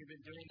 and you've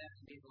been doing that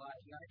in these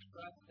lives. And I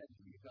trust them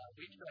to you, God.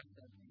 We trust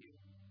them to you.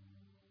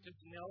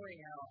 Just knowing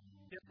how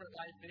different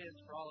life is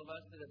for all of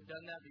us that have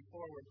done that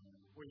before,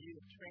 where you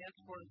have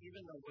transformed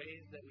even the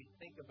ways that we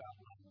think about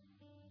life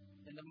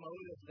and the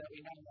motives that we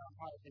have in our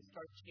heart. They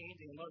start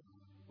changing. Look,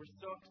 we're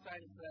so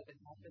excited for that to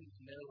happen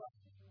in their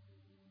life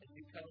as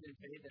you come and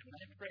invade them. And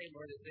I pray,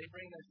 Lord, as they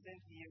bring their sin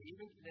to you,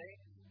 even today,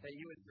 that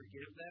you would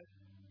forgive them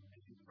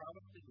as you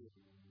promised to do.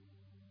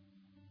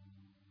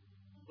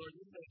 Lord,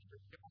 you said for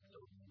God so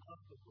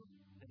loved the world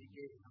that He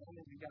gave His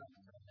only begotten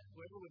Son, that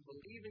whoever would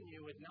believe in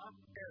you would not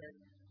perish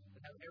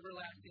but have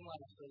everlasting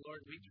life. So,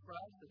 Lord, we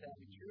trust that that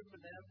be true for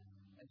them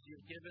as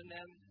you've given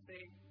them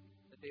faith,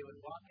 that they would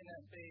walk in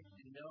that faith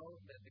and know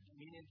that the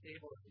communion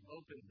table is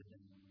open to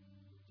them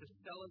to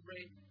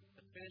celebrate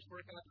the finished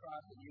work on the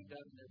cross that you've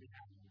done on their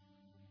behalf.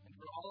 And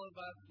for all of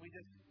us, we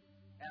just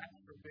ask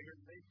for bigger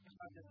faith,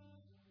 God, just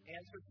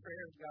answer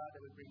prayers, God,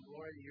 that would bring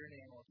glory to your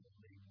name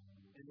ultimately.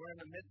 And we're in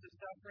the midst of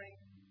suffering,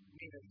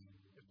 meet us.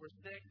 If we're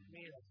sick,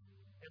 meet us.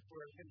 If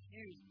we're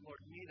confused,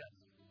 Lord, meet us.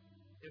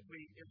 If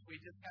we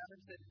just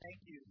haven't said thank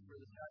you for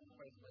the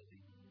sacrifice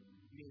lately,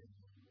 meet us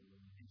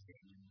and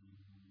change us.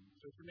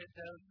 So commit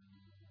those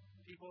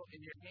people in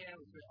your hand,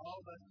 we put all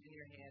of us in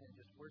your hand and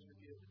just worship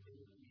you at the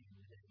table of